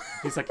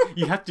 He's like,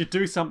 you have to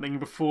do something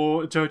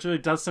before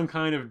Jojo does some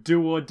kind of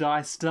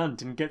do-or-die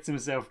stunt and gets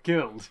himself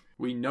killed.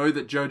 We know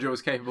that Jojo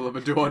is capable of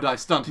a do-or-die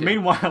stunt here.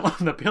 Meanwhile,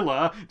 on the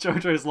pillar,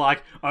 Jojo's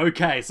like,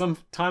 okay, some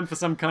time for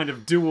some kind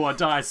of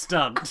do-or-die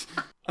stunt.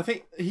 I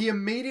think he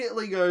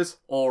immediately goes,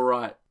 all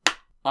right,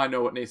 I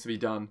know what needs to be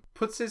done.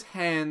 Puts his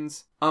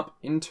hands up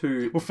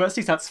into... Well, first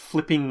he starts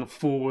flipping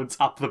forwards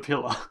up the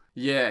pillar.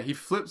 Yeah, he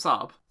flips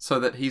up so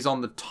that he's on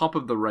the top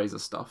of the razor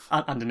stuff.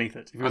 Underneath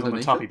it. If he was on the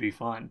Underneath top, it? he'd be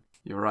fine.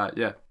 You're right,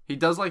 yeah. He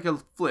does like a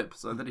flip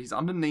so that he's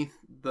underneath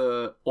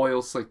the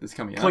oil slick that's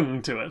coming out.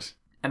 Clinging to it.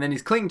 And then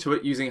he's clinging to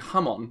it using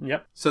Hamon.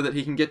 Yep. So that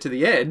he can get to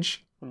the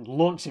edge, And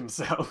launch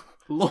himself.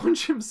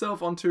 launch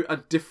himself onto a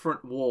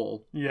different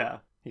wall. Yeah.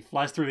 He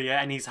flies through the air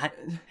and he's like,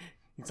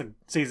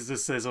 Caesar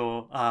just says,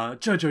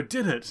 Jojo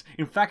did it.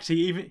 In fact,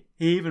 he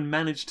even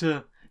managed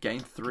to... Gain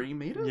 3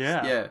 meters?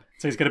 Yeah. Yeah.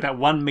 So he's got about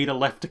 1 meter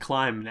left to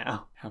climb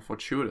now. How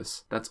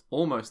fortuitous. That's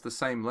almost the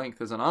same length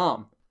as an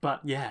arm.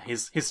 But yeah,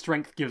 his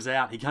strength gives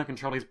out. He can't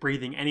control his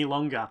breathing any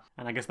longer.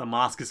 And I guess the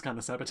mask is kind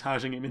of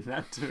sabotaging him in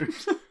that too.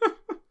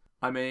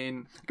 I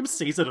mean... How come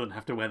Caesar doesn't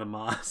have to wear the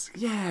mask?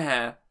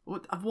 Yeah.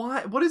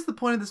 What is the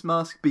point of this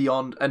mask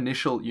beyond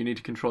initial you need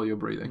to control your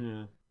breathing?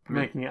 Yeah.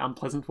 Making it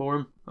unpleasant for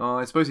him. Oh,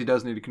 I suppose he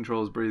does need to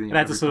control his breathing. It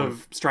adds a sort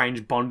of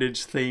strange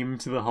bondage theme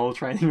to the whole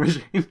training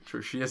regime.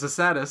 True, she is a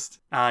sadist.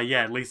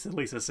 Yeah,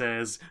 Lisa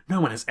says,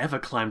 no one has ever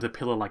climbed a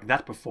pillar like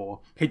that before.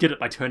 He did it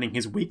by turning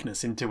his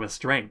weakness into a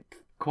strength.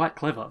 Quite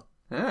clever.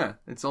 Yeah,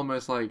 it's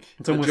almost like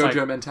It's the almost JoJo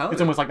like, mentality.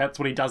 It's almost like that's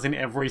what he does in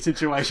every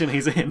situation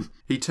he's in.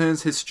 He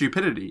turns his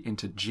stupidity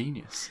into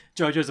genius.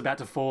 Jojo's about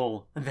to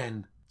fall, and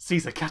then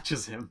Caesar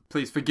catches him.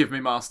 Please forgive me,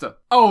 Master.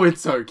 Oh,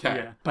 it's okay.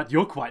 Yeah, but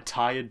you're quite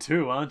tired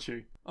too, aren't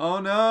you?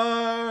 Oh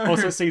no!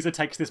 Also, Caesar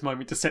takes this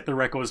moment to set the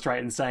record straight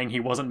in saying he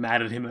wasn't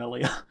mad at him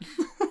earlier.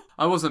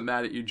 I wasn't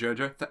mad at you,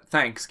 Jojo.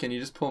 Thanks. Can you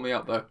just pull me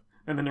up, though?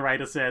 And the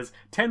narrator says,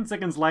 10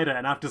 seconds later,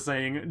 and after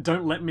saying,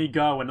 don't let me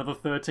go another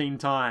 13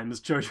 times,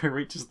 Jojo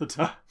reaches the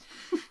top.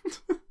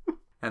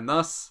 And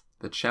thus,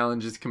 the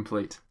challenge is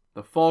complete.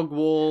 The fog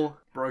wall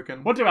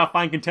broken. What do our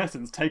fine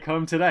contestants take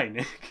home today,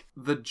 Nick?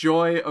 The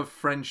joy of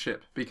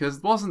friendship.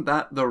 Because wasn't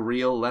that the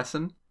real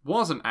lesson?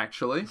 Wasn't,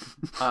 actually.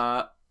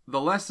 The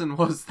lesson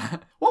was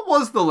that... What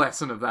was the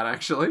lesson of that,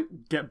 actually?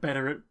 Get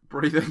better at...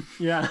 Breathing.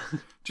 Yeah.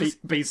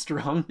 Just- be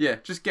strong. Yeah,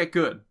 just get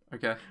good,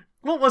 okay?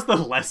 What was the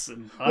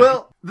lesson?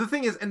 Well, the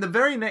thing is, in the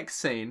very next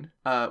scene,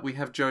 we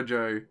have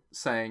Jojo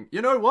saying,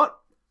 you know what?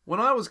 When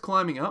I was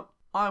climbing up,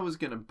 I was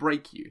going to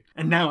break you.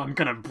 And now I'm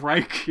gonna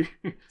break you.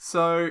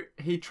 So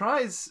he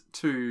tries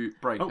to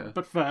break Oh, her.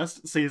 but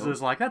first,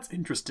 Caesar's like, that's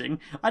interesting.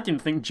 I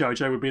didn't think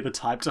Jojo would be the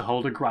type to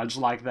hold a grudge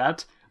like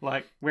that.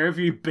 Like, where have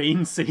you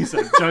been,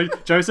 Caesar?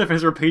 Joseph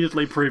has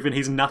repeatedly proven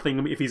he's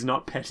nothing if he's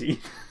not petty.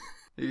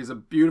 He's a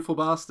beautiful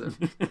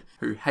bastard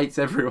who hates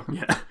everyone.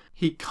 Yeah.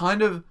 He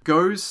kind of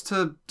goes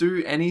to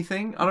do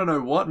anything. I don't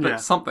know what, but Yeah.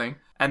 something.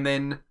 And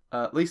then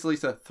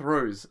Lisa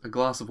throws a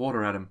glass of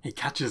water at him He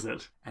catches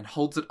it. and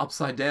holds it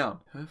upside down.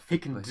 He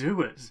can do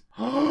it.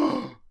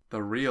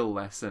 The real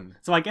lesson.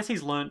 So I guess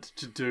he's learnt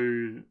to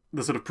do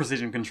the sort of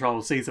precision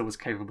control Caesar was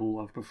capable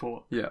of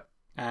before. Yeah.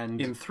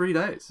 And In 3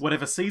 days.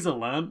 whatever Caesar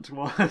learnt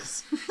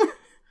was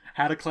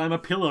how to climb a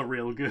pillar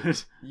real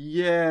good.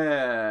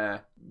 Yeah.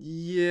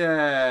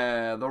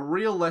 The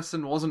real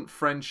lesson wasn't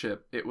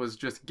friendship. It was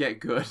just get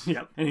good.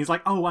 Yep. And he's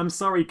like, oh, I'm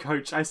sorry,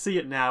 coach. I see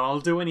it now. I'll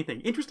do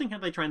anything. Interesting how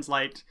they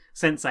translate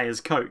sensei as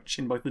coach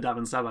in both the dub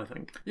and sub, I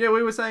think. Yeah,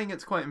 we were saying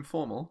it's quite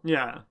informal.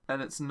 Yeah.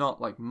 And it's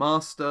not like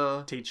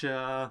master,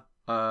 Teacher,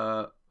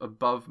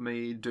 above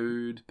me,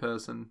 dude,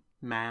 person,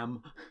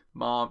 ma'am.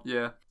 mom.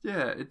 Yeah.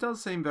 Yeah, it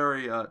does seem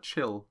very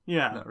chill in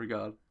Yeah. that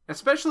regard.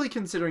 Especially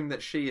considering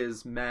that she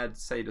is mad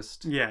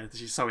sadist. Yeah,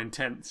 she's so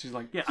intense. She's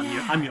like, yeah,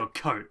 I'm your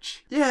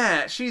coach.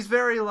 Yeah, she's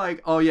very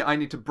like, oh yeah, I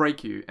need to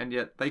break you. And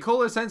yet they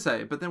call her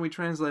sensei, but then we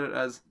translate it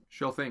as,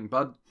 sure thing,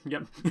 bud.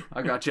 Yep.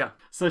 I gotcha.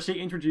 So she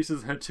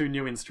introduces her two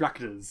new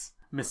instructors,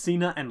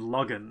 Messina and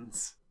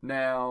Loggins.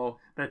 Now,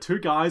 They're two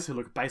guys who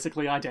look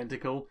basically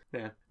identical.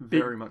 They're big,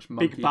 very much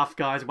monkey. big buff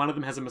guys. One of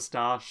them has a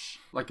moustache.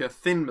 Like a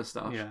thin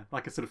moustache. Yeah,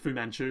 like a sort of Fu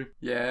Manchu.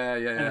 Yeah,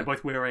 And yeah. they're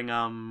both wearing,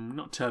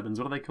 not turbans,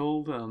 what are they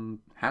called?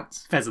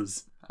 Hats?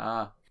 Fezzes.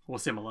 Ah, Or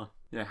similar.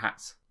 yeah,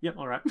 hats. Yep,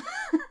 alright.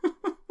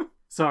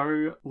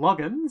 So,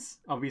 Loggins,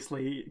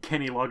 obviously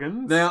Kenny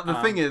Loggins. Now, the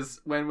thing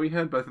is, when we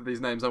heard both of these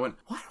names, I went,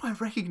 why do I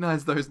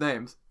recognize those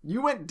names?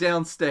 You went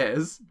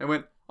downstairs and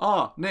went,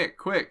 oh, Nick,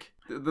 quick.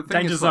 The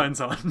thing Danger is like-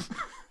 Zone's on.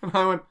 And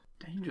I went,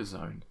 Danger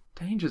Zone?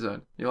 Danger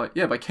Zone? You're like,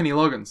 yeah, by Kenny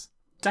Loggins.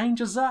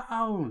 Danger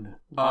Zone!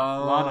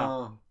 Lana.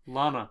 Oh.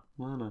 Lana.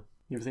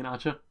 You ever seen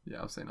Archer?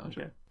 Yeah, I've seen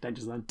Archer. Yeah,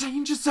 Danger Zone.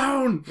 Danger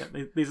Zone!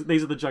 Yeah,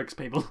 these are the jokes,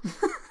 people.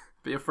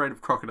 Be afraid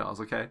of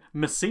crocodiles, okay?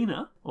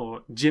 Messina,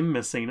 or Jim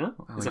Messina,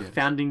 is a yes.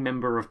 founding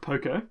member of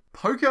Poco.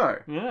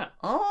 Poco! Yeah.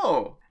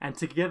 Oh! And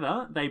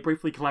together, they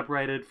briefly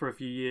collaborated for a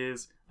few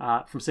years,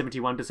 from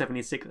 71 to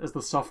 76, as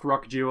the soft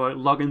rock duo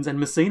Loggins and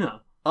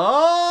Messina.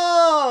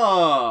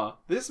 Oh!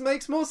 This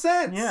makes more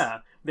sense! Yeah.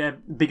 Their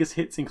biggest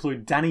hits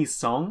include Danny's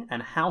Song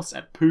and House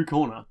at Pooh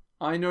Corner.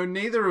 I know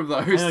neither of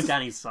I know those.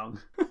 Danny's Song.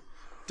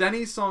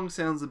 Danny's song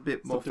sounds a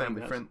bit more doing family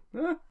that. friendly.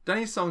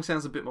 Danny's song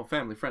sounds a bit more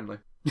family friendly.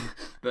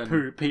 Than...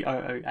 Pooh,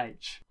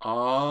 P-O-O-H.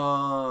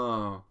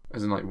 Oh.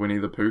 As in like Winnie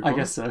the Pooh? I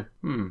guess so.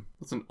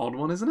 That's an odd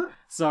one, isn't it?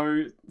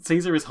 So,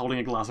 Caesar is holding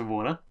a glass of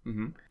water,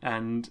 Mm-hmm.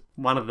 and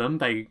one of them,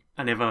 they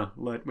are never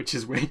learnt which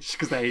is which,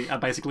 because they are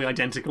basically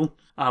identical,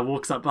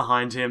 walks up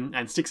behind him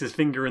and sticks his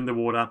finger in the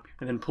water,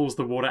 and then pulls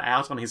the water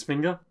out on his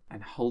finger.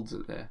 And holds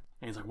it there.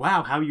 And he's like,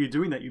 wow, how are you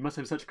doing that? You must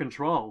have such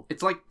control.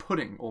 It's like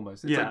pudding,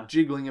 almost. It's Yeah. like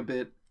jiggling a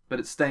bit, but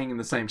it's staying in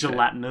the same shape.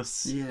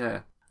 Gelatinous.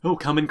 Yeah. Oh,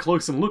 come in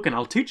close and look, and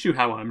I'll teach you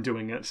how I'm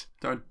doing it.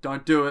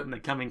 Don't do it. And they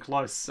come in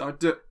close. Don't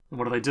do it. And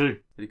what do?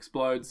 It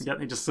explodes.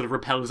 Yep, he just sort of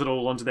repels it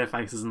all onto their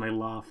faces, and they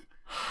laugh.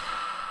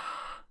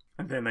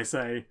 And then they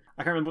say,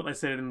 I can't remember what they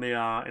said in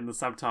the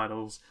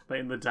subtitles, but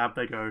in the dub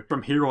they go,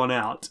 from here on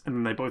out, and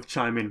then they both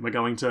chime in, we're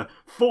going to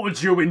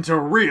forge you into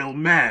real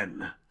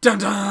men. Dun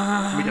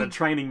dun! We get a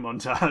training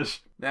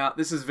montage. Now,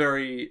 this is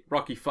very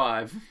Rocky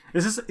 5.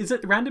 Is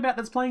it Roundabout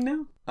that's playing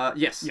now?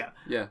 Yes. Yeah.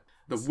 Yeah.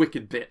 The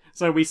wicked bit.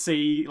 So we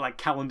see like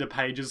calendar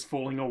pages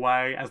falling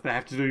away as they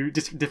have to do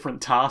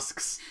different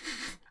tasks.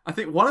 I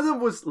think one of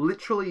them was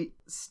literally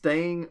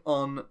staying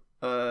on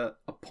a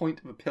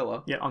point of a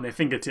pillar Yeah, on their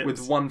fingertips.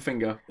 with one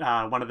finger.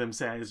 One of them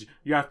says,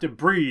 you have to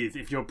breathe.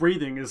 If your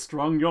breathing is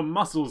strong, your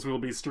muscles will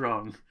be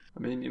strong. I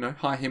mean,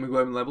 high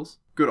hemoglobin levels,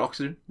 good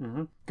oxygen.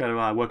 Mm-hmm. Got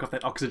to work off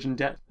that oxygen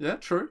debt. Yeah,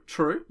 true.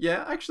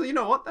 Yeah, actually, you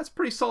know what? That's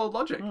pretty solid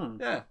logic.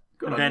 Yeah.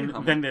 Good on you,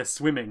 And then they're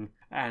swimming,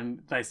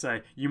 and they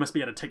say, you must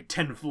be able to take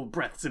 10 full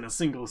breaths in a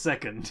single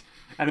second.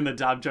 And in the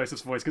dub,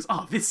 Joseph's voice goes,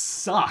 oh, this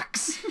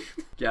sucks.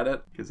 Get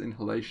it? Because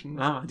inhalation.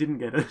 I didn't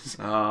get it.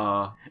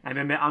 Ah. And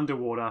then they're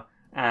underwater,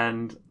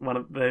 and one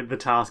of the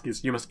task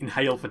is you must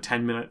inhale for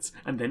 10 minutes,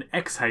 and then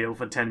exhale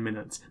for 10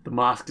 minutes. The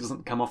mask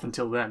doesn't come off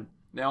until then.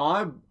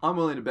 Now, I'm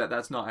willing to bet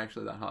that's not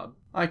actually that hard.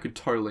 I could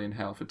totally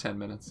inhale for 10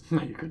 minutes.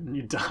 No, you couldn't.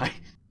 You'd die.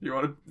 Do you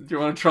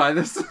want to try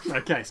this?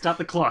 Okay, start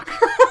the clock.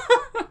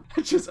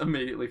 I just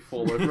immediately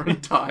fall over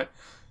and die.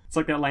 It's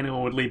like that Lena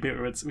Woodley bit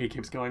where he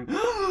keeps going,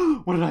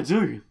 what did I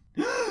do?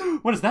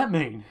 What does that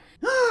mean?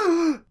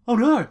 Oh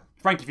no!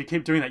 Frank, if you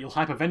keep doing that, you'll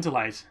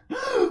hyperventilate.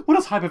 What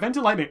does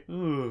hyperventilate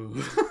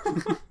mean?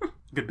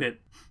 Good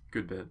bit.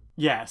 Good bit.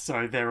 Yeah,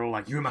 so they're all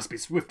like, you must be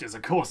swift as a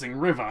coursing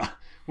river,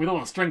 with all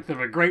the strength of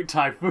a great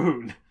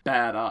typhoon.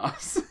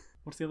 Badass.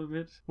 What's the other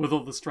bit? With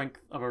all the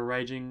strength of a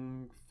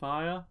raging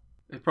fire?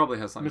 It probably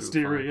has something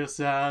Mysterious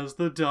as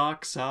the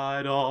dark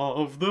side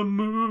of the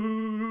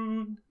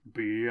moon.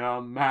 Be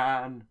a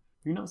man.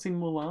 Have you not seen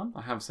Mulan?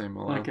 I have seen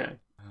Mulan. Okay.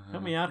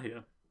 Help me out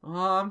here.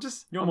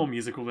 You're I'm more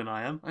musical than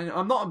I am.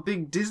 I'm not a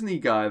big Disney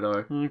guy,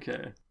 though.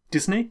 Okay.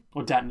 Disney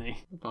or Datney?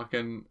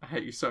 Fucking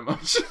hate you so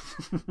much.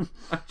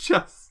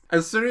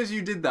 As soon as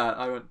you did that,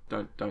 I went,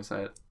 don't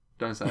say it.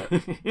 Don't say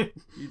it.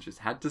 You just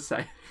had to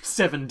say it.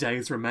 7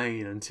 days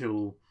remain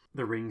until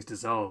the rings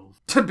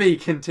dissolve. To be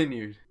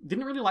continued.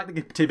 Didn't really like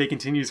the To Be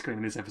Continued screen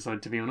in this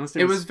episode, to be honest.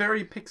 It was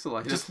very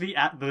pixelated. just the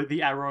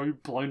arrow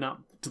blown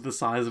up to the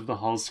size of the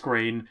whole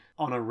screen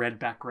on a red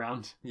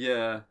background.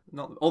 Yeah.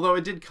 Although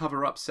it did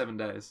cover up 7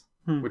 days,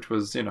 which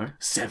was,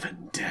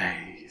 7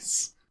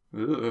 days.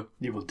 Ugh.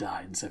 You will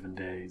die in 7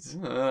 days.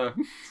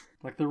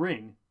 Like the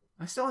ring.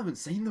 I still haven't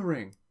seen The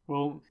Ring.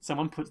 Well,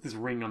 someone puts this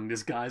ring on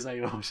this guy's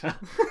aorta.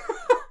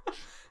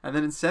 And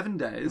then in 7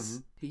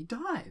 days, he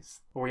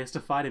dies. Or he has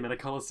to fight him at a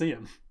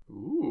coliseum.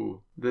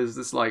 Ooh. There's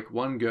this,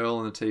 one girl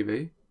on the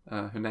TV.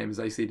 Her name is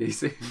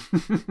AC/DC.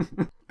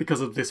 Because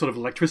of this sort of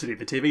electricity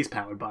the TV's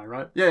powered by,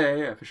 right?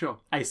 Yeah, for sure.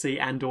 AC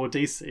and or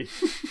DC.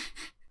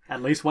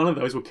 At least one of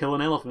those will kill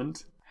an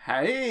elephant.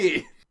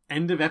 Hey!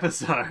 End of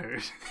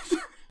episode.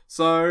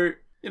 So,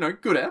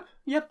 good app.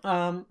 Yep.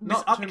 Not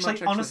too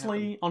much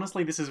actually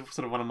honestly, this is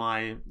sort of one of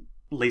my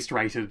least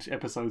rated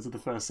episodes of the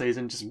first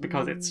season, just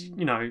because it's,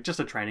 just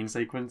a training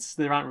sequence.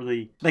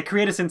 They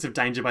create a sense of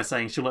danger by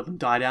saying she'll let them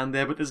die down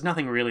there, but there's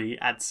nothing really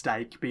at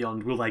stake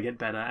beyond will they get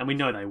better, and we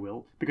know they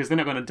will, because they're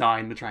not going to die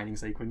in the training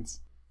sequence.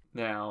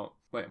 Now,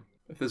 wait.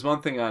 If there's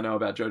one thing I know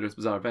about JoJo's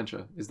Bizarre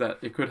Adventure, is that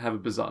it could have a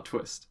bizarre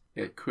twist.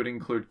 It could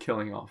include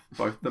killing off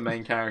both the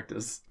main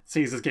characters.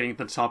 Caesar's getting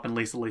to the top, and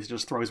Lisa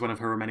just throws one of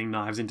her remaining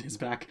knives into his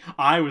back.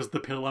 I was the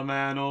Pillar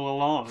Man all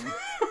along.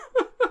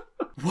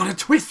 What a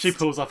twist! She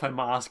pulls off her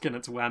mask, and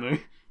it's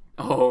Whamu.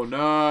 Oh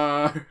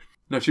no!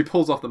 No, she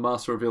pulls off the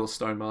mask to reveal a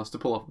stone mask to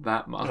pull off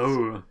that mask.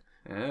 Oh.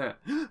 Yeah.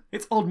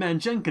 It's Old Man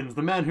Jenkins,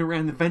 the man who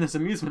ran the Venice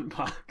amusement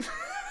park.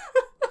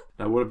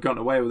 I would have gotten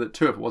away with it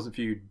too if it wasn't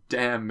for you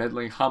damn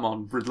meddling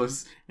Hummon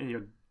Riddlers. And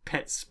your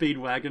pet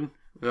Speedwagon.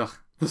 Ugh.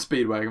 The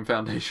Speedwagon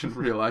Foundation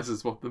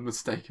realizes what the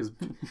mistake has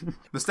been.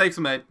 Mistakes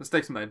are made.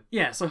 Mistakes are made.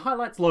 Yeah, so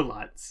highlights,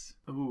 lowlights.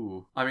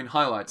 Ooh. I mean,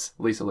 highlights.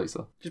 Lisa. Which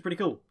is pretty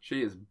cool.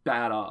 She is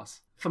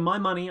badass. For my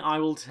money, I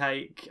will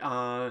take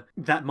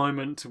that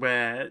moment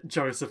where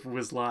Joseph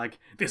was like,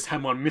 "This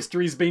Hamon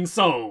mystery's been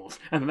solved,"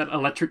 and then that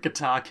electric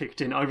guitar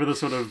kicked in over the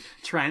sort of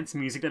trance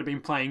music that had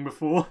been playing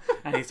before,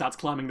 and he starts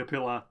climbing the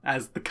pillar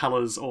as the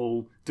colours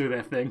all do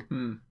their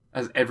thing.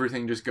 As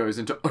everything just goes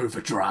into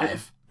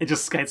overdrive. It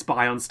just skates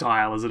by on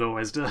style, as it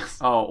always does.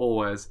 Oh,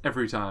 always.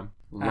 Every time.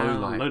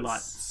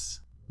 Lowlights.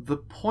 The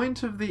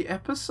point of the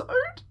episode?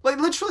 Like,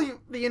 literally,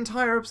 the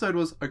entire episode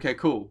was, okay,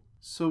 cool.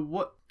 So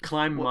what...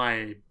 Climb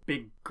my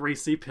big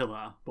greasy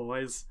pillar,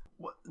 boys.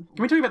 Can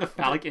we talk about the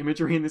phallic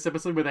imagery in this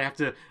episode where they have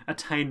to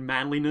attain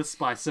manliness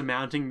by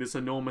surmounting this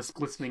enormous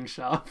glistening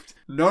shaft?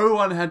 No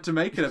one had to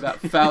make it about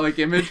phallic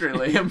imagery,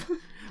 Liam.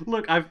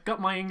 Look, I've got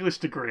my English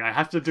degree. I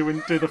have to do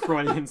the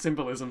Freudian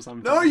symbolism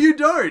sometimes. No, you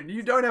don't.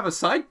 You don't have a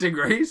psych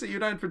degree, so you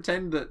don't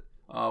pretend that...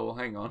 Oh, well,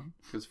 hang on.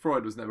 Because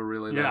Freud was never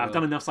really... Yeah, I've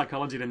done enough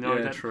psychology to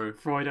know that true.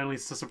 Freud only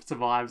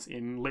survives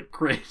in lit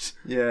crit.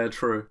 Yeah,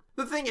 true.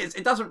 The thing is,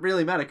 it doesn't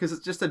really matter because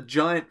it's just a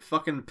giant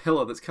fucking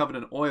pillar that's covered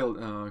in oil.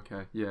 Oh,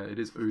 okay. Yeah, it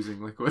is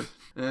oozing liquid.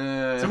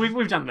 So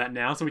we've done that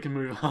now, so we can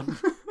move on.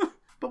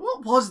 But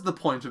what was the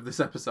point of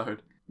this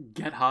episode?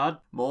 Get hard.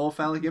 More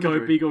phallic imagery.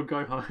 Go big or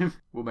go home.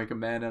 We'll make a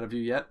man out of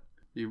you yet.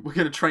 We're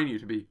going to train you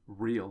to be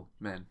real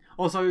men.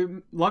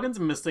 Also, Loggins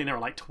and Messina are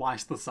like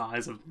twice the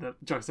size of the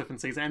Joseph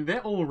and Caesar, and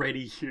they're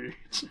already huge.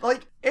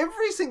 Like,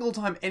 every single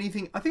time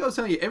anything... I think I was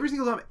telling you, every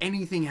single time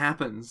anything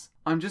happens,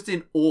 I'm just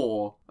in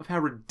awe of how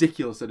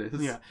ridiculous it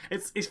is. Yeah,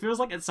 it feels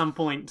like at some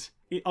point...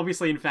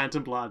 Obviously, in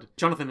Phantom Blood,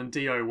 Jonathan and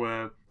Dio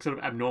were sort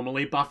of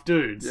abnormally buff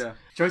dudes. Yeah.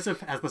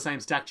 Joseph has the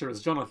same stature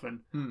as Jonathan,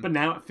 but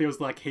now it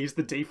feels like he's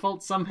the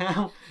default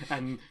somehow,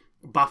 and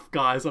buff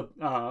guys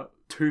are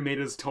 2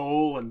 meters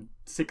tall and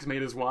 6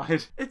 meters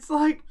wide. It's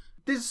like,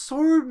 there's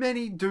so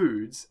many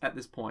dudes at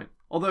this point.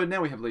 Although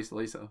now we have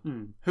Lisa,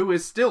 who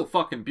is still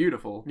fucking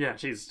beautiful. Yeah,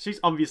 she's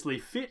obviously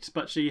fit,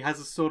 but she has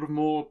a sort of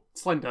more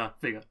slender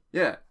figure.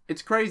 Yeah,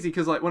 it's crazy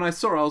because like when I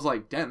saw her, I was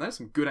like, damn, that's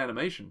some good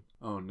animation.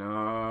 Oh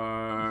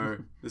no,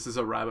 this is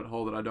a rabbit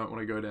hole that I don't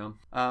want to go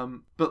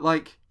down. But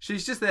like,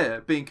 she's just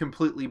there being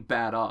completely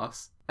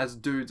badass as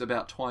dudes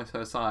about twice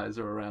her size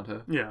are around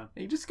her. Yeah.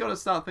 And you just got to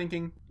start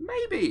thinking,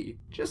 maybe,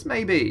 just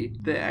maybe,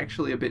 they're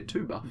actually a bit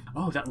too buff.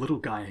 Oh, that little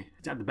guy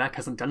at the back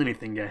hasn't done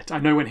anything yet. I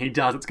know when he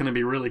does, it's going to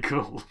be really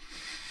cool.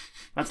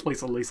 That's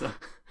Lisa.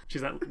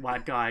 She's that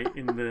white guy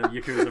in the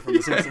Yakuza from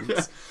The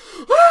Simpsons.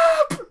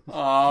 Yeah.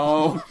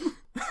 Oh.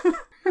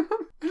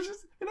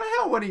 Just, you know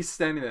how when he's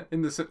standing there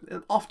in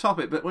the off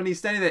topic, but when he's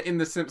standing there in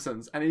The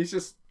Simpsons and he's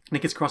just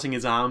Nick is crossing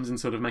his arms and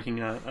sort of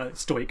making a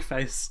stoic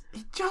face.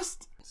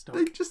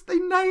 They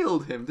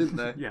nailed him, didn't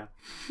they? Yeah.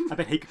 I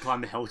bet he could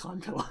climb the Hell Climb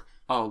pillar.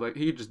 Oh, like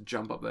he could just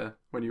jump up there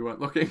when you weren't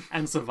looking.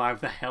 And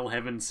survive the Hell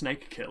Heaven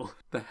snake kill.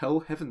 The Hell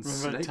Heaven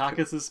Remember snake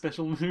Tarkus'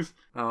 special move?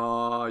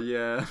 Oh,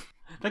 yeah.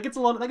 That gets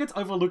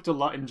overlooked a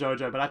lot in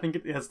JoJo, but I think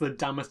it has the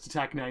dumbest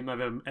attack name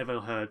I've ever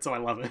heard, so I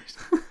love it.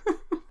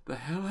 The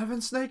Hell Heaven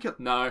snake kill?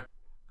 No.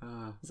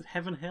 Is it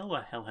Heaven Hell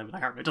or Hell Heaven? I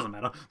can't remember. It doesn't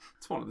matter.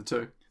 It's one of the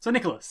two. So,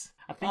 Nicholas,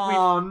 I think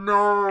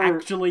no! we've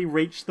actually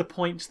reached the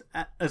point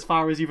as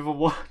far as you've ever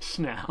watched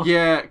now.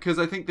 Yeah, because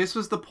I think this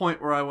was the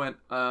point where I went,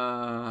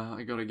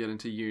 I gotta get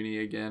into uni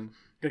again.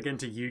 Gotta get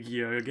into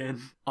Yu-Gi-Oh!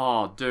 Again.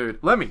 Oh, dude,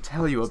 let me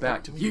tell you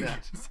about doing Yu-Gi-Oh!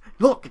 that.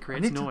 Look, It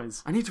creates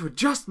noise. I need to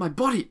adjust my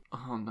body.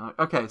 Oh, no.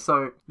 Okay,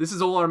 so this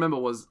is all I remember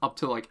was up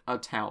to, like, a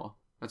tower.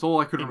 That's all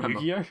I could remember.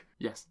 Yu-Gi-Oh!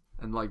 Yes,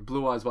 and, like,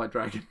 Blue Eyes White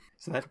Dragon.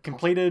 So they've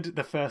completed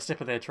the first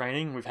step of their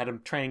training. We've had a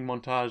training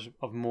montage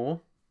of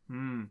more.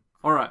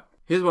 Alright,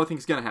 here's what I think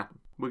is going to happen.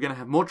 We're going to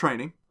have more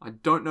training. I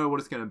don't know what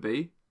it's going to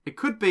be. It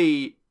could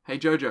be, hey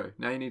Jojo,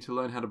 now you need to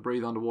learn how to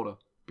breathe underwater,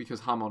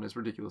 because Hamon is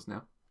ridiculous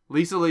now.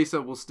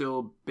 Lisa will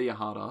still be a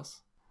hard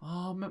ass.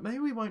 Oh, maybe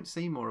we won't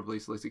see more of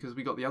Lisa because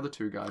we got the other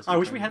two guys. I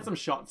wish we had some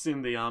shots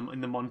in the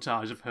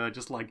montage of her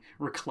just like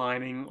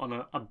reclining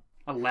on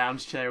a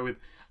lounge chair with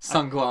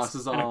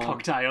sunglasses and on, a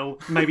cocktail,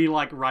 maybe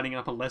like writing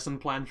up a lesson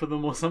plan for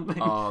them or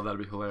something. Oh, that'd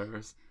be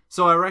hilarious.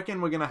 So I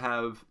reckon we're gonna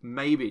have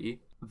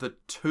maybe the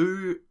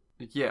two.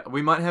 Yeah,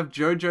 we might have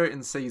Jojo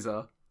and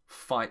Caesar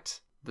fight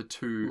the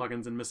two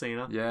Loggins and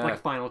Messina. Yeah. Like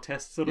final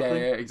test sort of thing.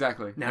 Yeah,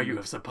 exactly. Now you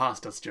have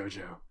surpassed us,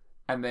 Jojo.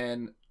 And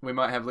then we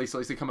might have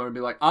Lisa come over and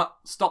be like,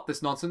 stop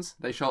this nonsense.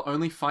 They shall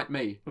only fight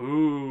me.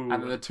 Ooh.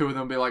 And then the two of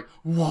them will be like,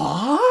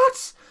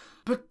 what?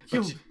 But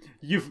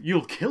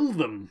you'll kill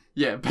them.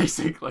 Yeah,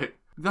 basically.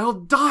 They'll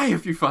die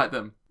if you fight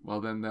them.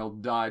 Well, then they'll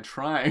die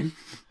trying.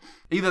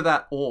 Either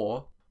that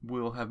or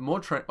we'll have more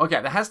training.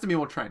 Okay, there has to be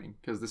more training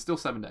because there's still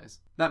 7 days.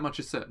 That much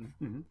is certain.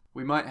 Mm-hmm.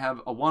 We might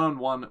have a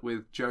one-on-one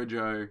with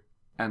Jojo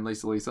and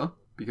Lisa.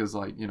 Because,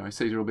 like, you know,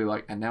 Caesar will be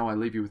like, and now I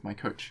leave you with my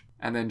coach.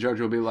 And then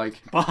Jojo will be like,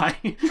 bye.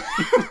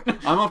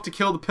 I'm off to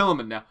kill the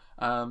Pillarman now.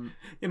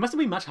 It must have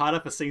been much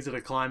harder for Caesar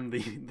to climb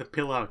the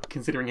pillar,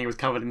 considering he was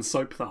covered in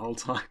soap the whole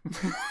time.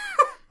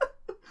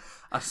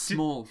 A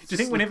small. Do you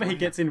think whenever he slippery-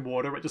 gets in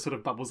water, it just sort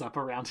of bubbles up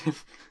around him?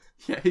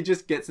 Yeah, he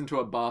just gets into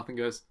a bath and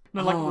goes.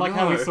 No, like "Oh, like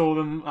how we no." saw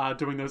them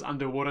doing those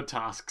underwater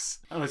tasks,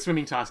 those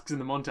swimming tasks in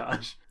the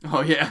montage.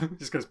 Oh yeah,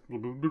 Just goes.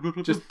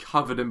 just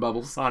covered in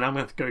bubbles. Oh, now I'm gonna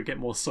have to go get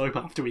more soap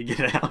after we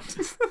get out.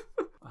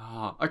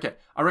 Okay,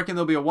 I reckon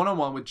there'll be a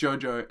one-on-one with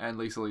Jojo and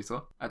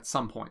Lisa at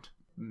some point.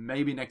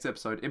 Maybe next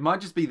episode. It might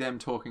just be them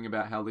talking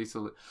about how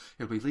it'll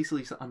be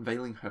Lisa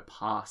unveiling her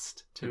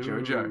past to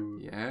Jojo. Ooh.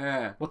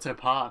 Yeah. What's her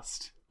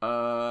past?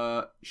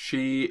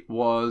 She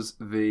was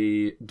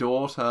the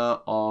daughter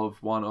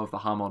of one of the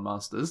Harmon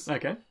Masters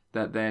Okay.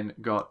 that then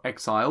got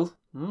exiled.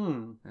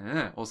 Hmm.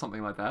 Yeah, or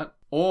something like that.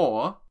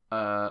 Or,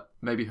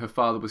 maybe her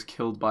father was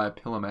killed by a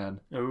pillar man.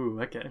 Oh,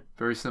 okay.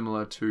 Very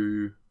similar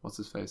to, what's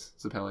his face?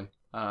 Zappelli.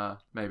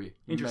 Maybe.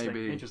 Interesting.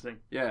 Maybe. Interesting.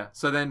 Yeah.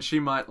 So then she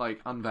might, like,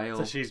 unveil.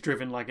 So she's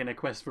driven like in a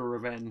quest for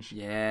revenge.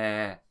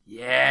 Yeah.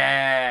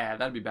 Yeah.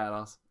 That'd be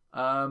badass.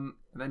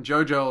 Then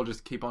Jojo will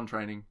just keep on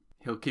training.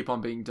 He'll keep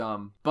on being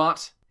dumb.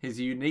 But his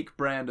unique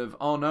brand of,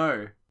 oh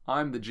no,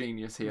 I'm the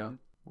genius here,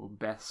 will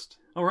best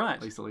All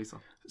right. Lisa.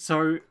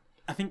 So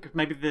I think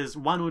maybe there's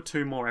one or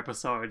two more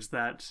episodes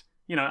that,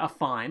 you know, are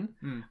fine.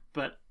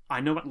 But I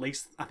know at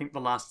least, I think the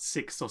last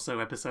 6 or so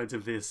episodes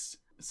of this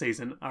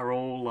season are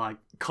all like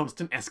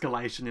constant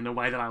escalation in a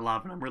way that I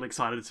love, and I'm really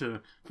excited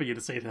for you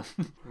to see them.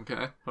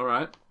 Okay. All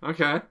right.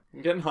 Okay.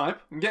 I'm getting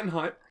hype.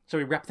 Shall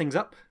we wrap things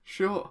up?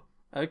 Sure.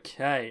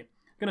 Okay.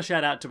 I'm going to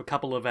shout out to a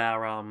couple of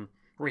our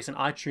recent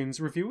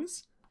iTunes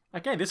reviewers.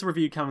 Okay, this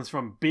review comes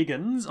from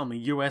Biggins on the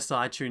US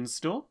iTunes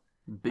store.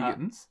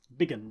 Biggins?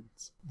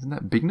 Biggins. Isn't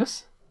that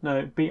bigness?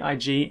 No,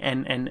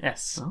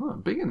 Bignns. Oh,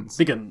 Biggins.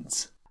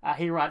 Biggins.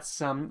 He writes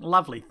some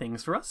lovely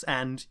things for us,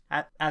 and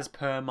as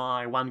per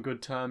my one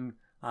good turn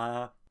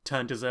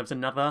deserves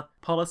another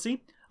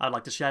policy, I'd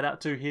like to shout out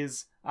to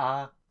his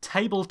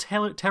Table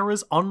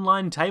Terrors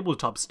online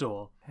tabletop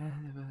store.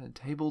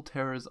 Table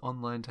Terrors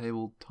online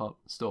tabletop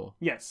store.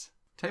 Yes.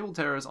 Table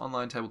Terrors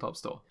online tabletop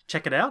store.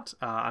 Check it out.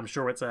 I'm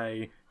sure it's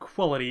a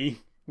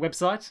quality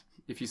website.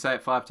 If you say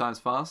it 5 times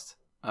fast,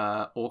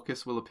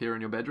 Orcus will appear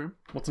in your bedroom.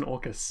 What's an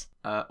Orcus?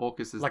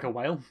 Orcus is Like a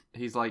whale?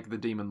 he's like the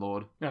demon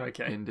lord Oh,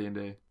 okay. in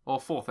D&D. Or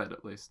 4th ed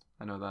at least.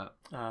 I know that.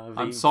 The,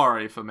 I'm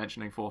sorry for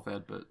mentioning 4th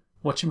ed, but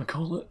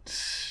whatchamacallit?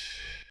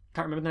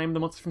 Can't remember the name of the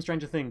monster from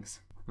Stranger Things.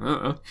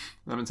 I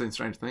haven't seen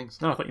Strange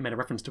Things. No, I thought you made a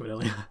reference to it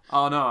earlier.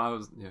 Oh no, I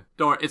was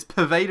Don't worry, it's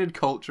pervaded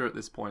culture at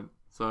this point.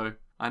 So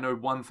I know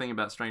one thing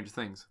about Stranger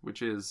Things,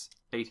 which is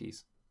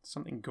 80s.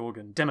 Something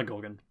Gorgon.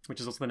 Demogorgon, which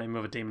is also the name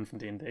of a demon from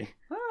D&D.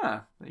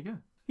 Ah, there you go.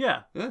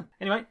 Yeah. Yeah.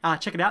 Anyway,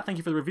 check it out. Thank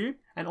you for the review.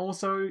 And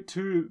also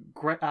to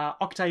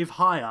Octave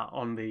Higher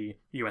on the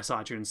US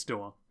iTunes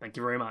store. Thank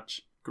you very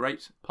much.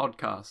 Great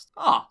podcast.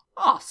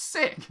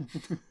 Sick.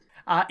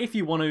 If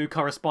you want to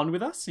correspond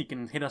with us, you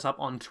can hit us up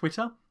on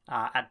Twitter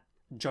at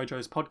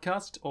Jojo's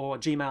Podcast or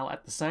Gmail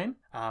at the same.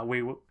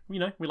 We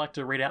like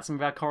to read out some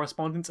of our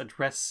correspondence,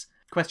 address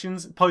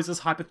questions, pose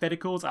us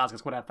hypotheticals, ask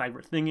us what our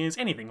favourite thing is,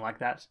 anything like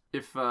that.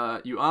 If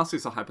you ask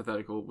us a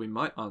hypothetical, we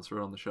might answer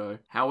it on the show.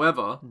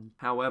 However,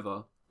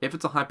 if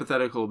it's a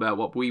hypothetical about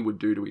what we would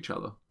do to each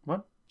other,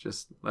 What?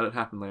 just let it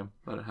happen, Liam.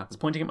 Let it happen. It's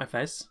pointing at my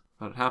face.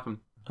 Let it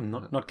happen. I'm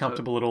not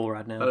comfortable at all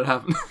right now. Let it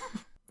happen.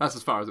 That's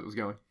as far as it was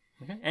going.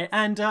 Okay.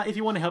 And if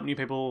you want to help new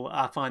people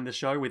find the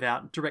show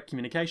without direct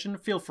communication,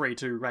 feel free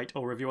to rate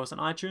or review us on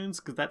iTunes,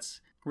 because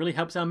that's really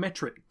helps our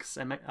metrics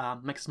and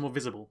makes us more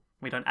visible.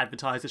 We don't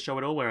advertise the show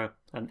at all. We're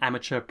an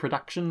amateur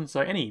production,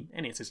 so any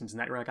assistance in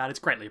that regard, it's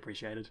greatly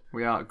appreciated.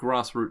 We are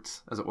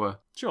grassroots, as it were.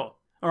 Sure.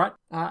 All right.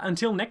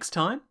 Until next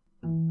time.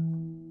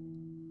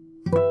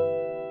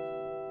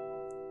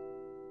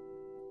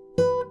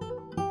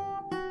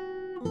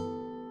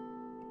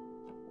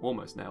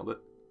 Almost nailed it.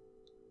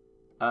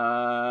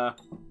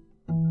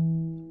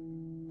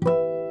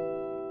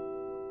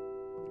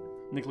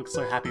 Nick looks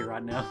so happy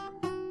right now.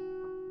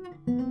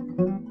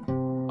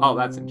 Oh,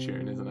 that's in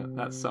tune, isn't it?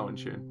 That's so in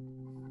tune.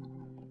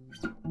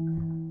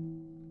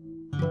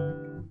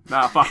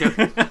 Nah, fuck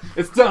it.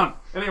 It's done.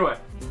 Anyway.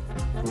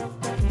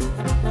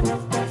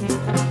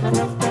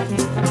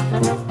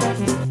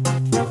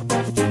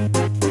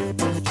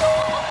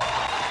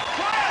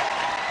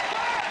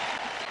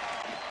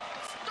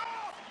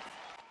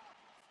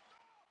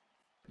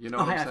 You know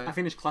Oh, what hey, I'm saying? I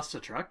finished Cluster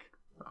Truck.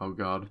 Oh,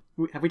 God.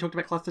 Have we talked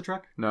about Cluster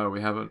Truck? No,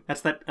 we haven't.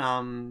 That's that,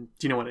 do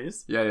you know what it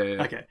is? Yeah.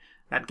 Okay.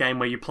 That game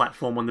where you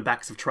platform on the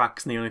backs of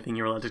trucks and the only thing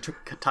you're allowed to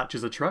touch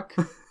is a truck.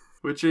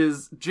 Which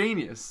is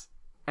genius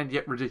and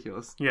yet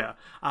ridiculous. Yeah.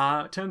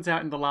 Turns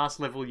out in the last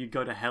level you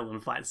go to hell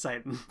and fight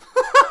Satan.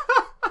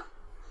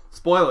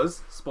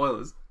 Spoilers.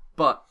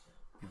 But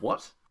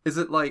what? Is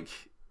it like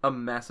a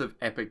massive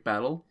epic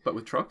battle, but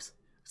with trucks?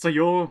 So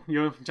you're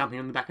jumping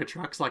on the back of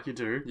trucks like you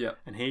do. Yeah.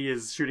 And he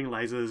is shooting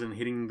lasers and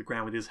hitting the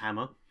ground with his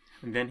hammer.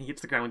 And then he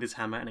hits the ground with his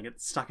hammer and it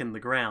gets stuck in the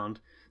ground.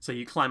 So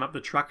you climb up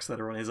the trucks that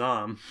are on his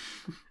arm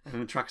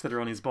and the trucks that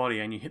are on his body,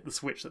 and you hit the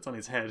switch that's on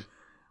his head.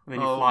 And then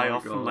you fly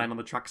off and land on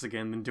the trucks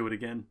again and do it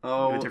again with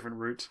a different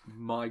route.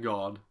 My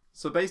God.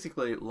 So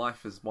basically,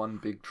 life is one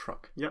big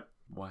truck. Yep.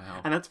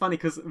 Wow. And that's funny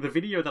because the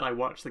video that I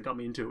watched that got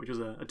me into it, which was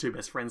a two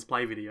best friends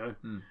play video,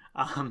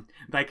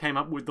 they came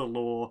up with the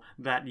law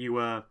that you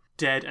were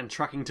dead and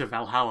trucking to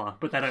Valhalla,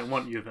 but they don't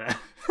want you there.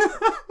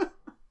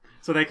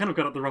 So they kind of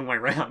got it the wrong way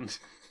round.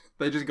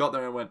 They just got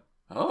there and went,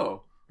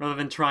 oh. Rather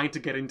than trying to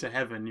get into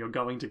heaven, you're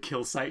going to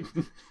kill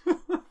Satan.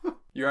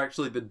 You're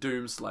actually the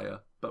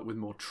Doomslayer, but with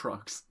more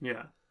trucks.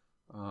 Yeah.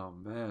 Oh,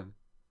 man.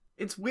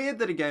 It's weird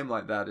that a game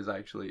like that is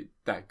actually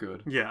that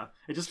good. Yeah.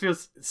 It just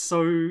feels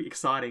so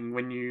exciting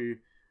when you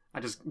are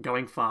just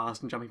going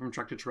fast and jumping from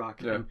truck to truck,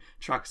 and then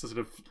trucks are sort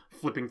of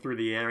flipping through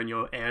the air and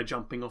you're air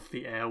jumping off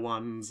the air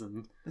ones.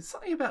 And There's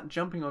something about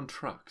jumping on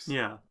trucks.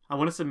 yeah. I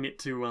want to submit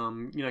to,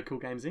 Cool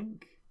Games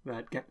Inc.,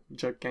 that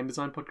joke game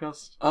design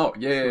podcast. Oh,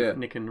 yeah. With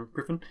Nick and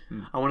Griffin.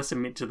 I want to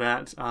submit to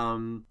that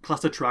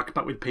Cluster Truck,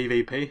 but with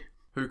PvP.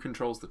 Who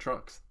controls the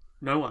trucks?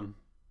 No one.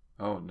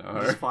 Oh,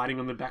 no. Just fighting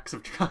on the backs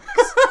of trucks.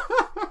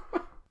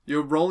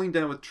 You're rolling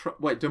down with trucks.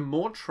 Wait, do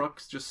more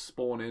trucks just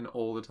spawn in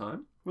all the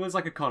time? Well, it's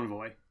like a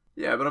convoy.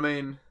 Yeah, but I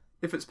mean,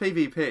 if it's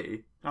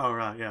PvP, Oh,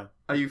 right, yeah.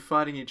 are you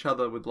fighting each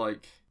other with,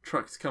 like,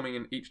 trucks coming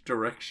in each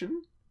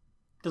direction?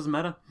 Doesn't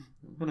matter.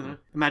 I don't know.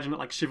 Imagine it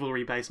like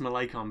chivalry-based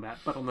melee combat,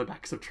 but on the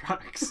backs of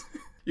trucks.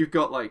 You've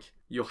got, like,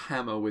 your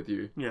hammer with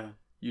you. Yeah.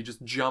 You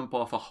just jump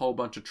off a whole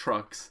bunch of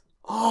trucks.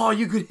 Oh,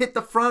 you could hit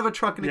the front of a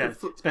truck and it Yeah, could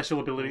flip. special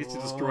abilities to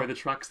destroy the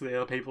trucks that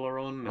the other people are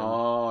on. And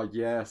Oh,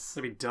 yes.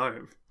 that'd be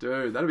dope.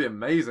 Dude, that'd be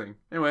amazing.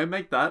 Anyway,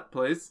 make that,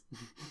 please.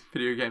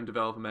 Video game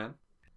developer man.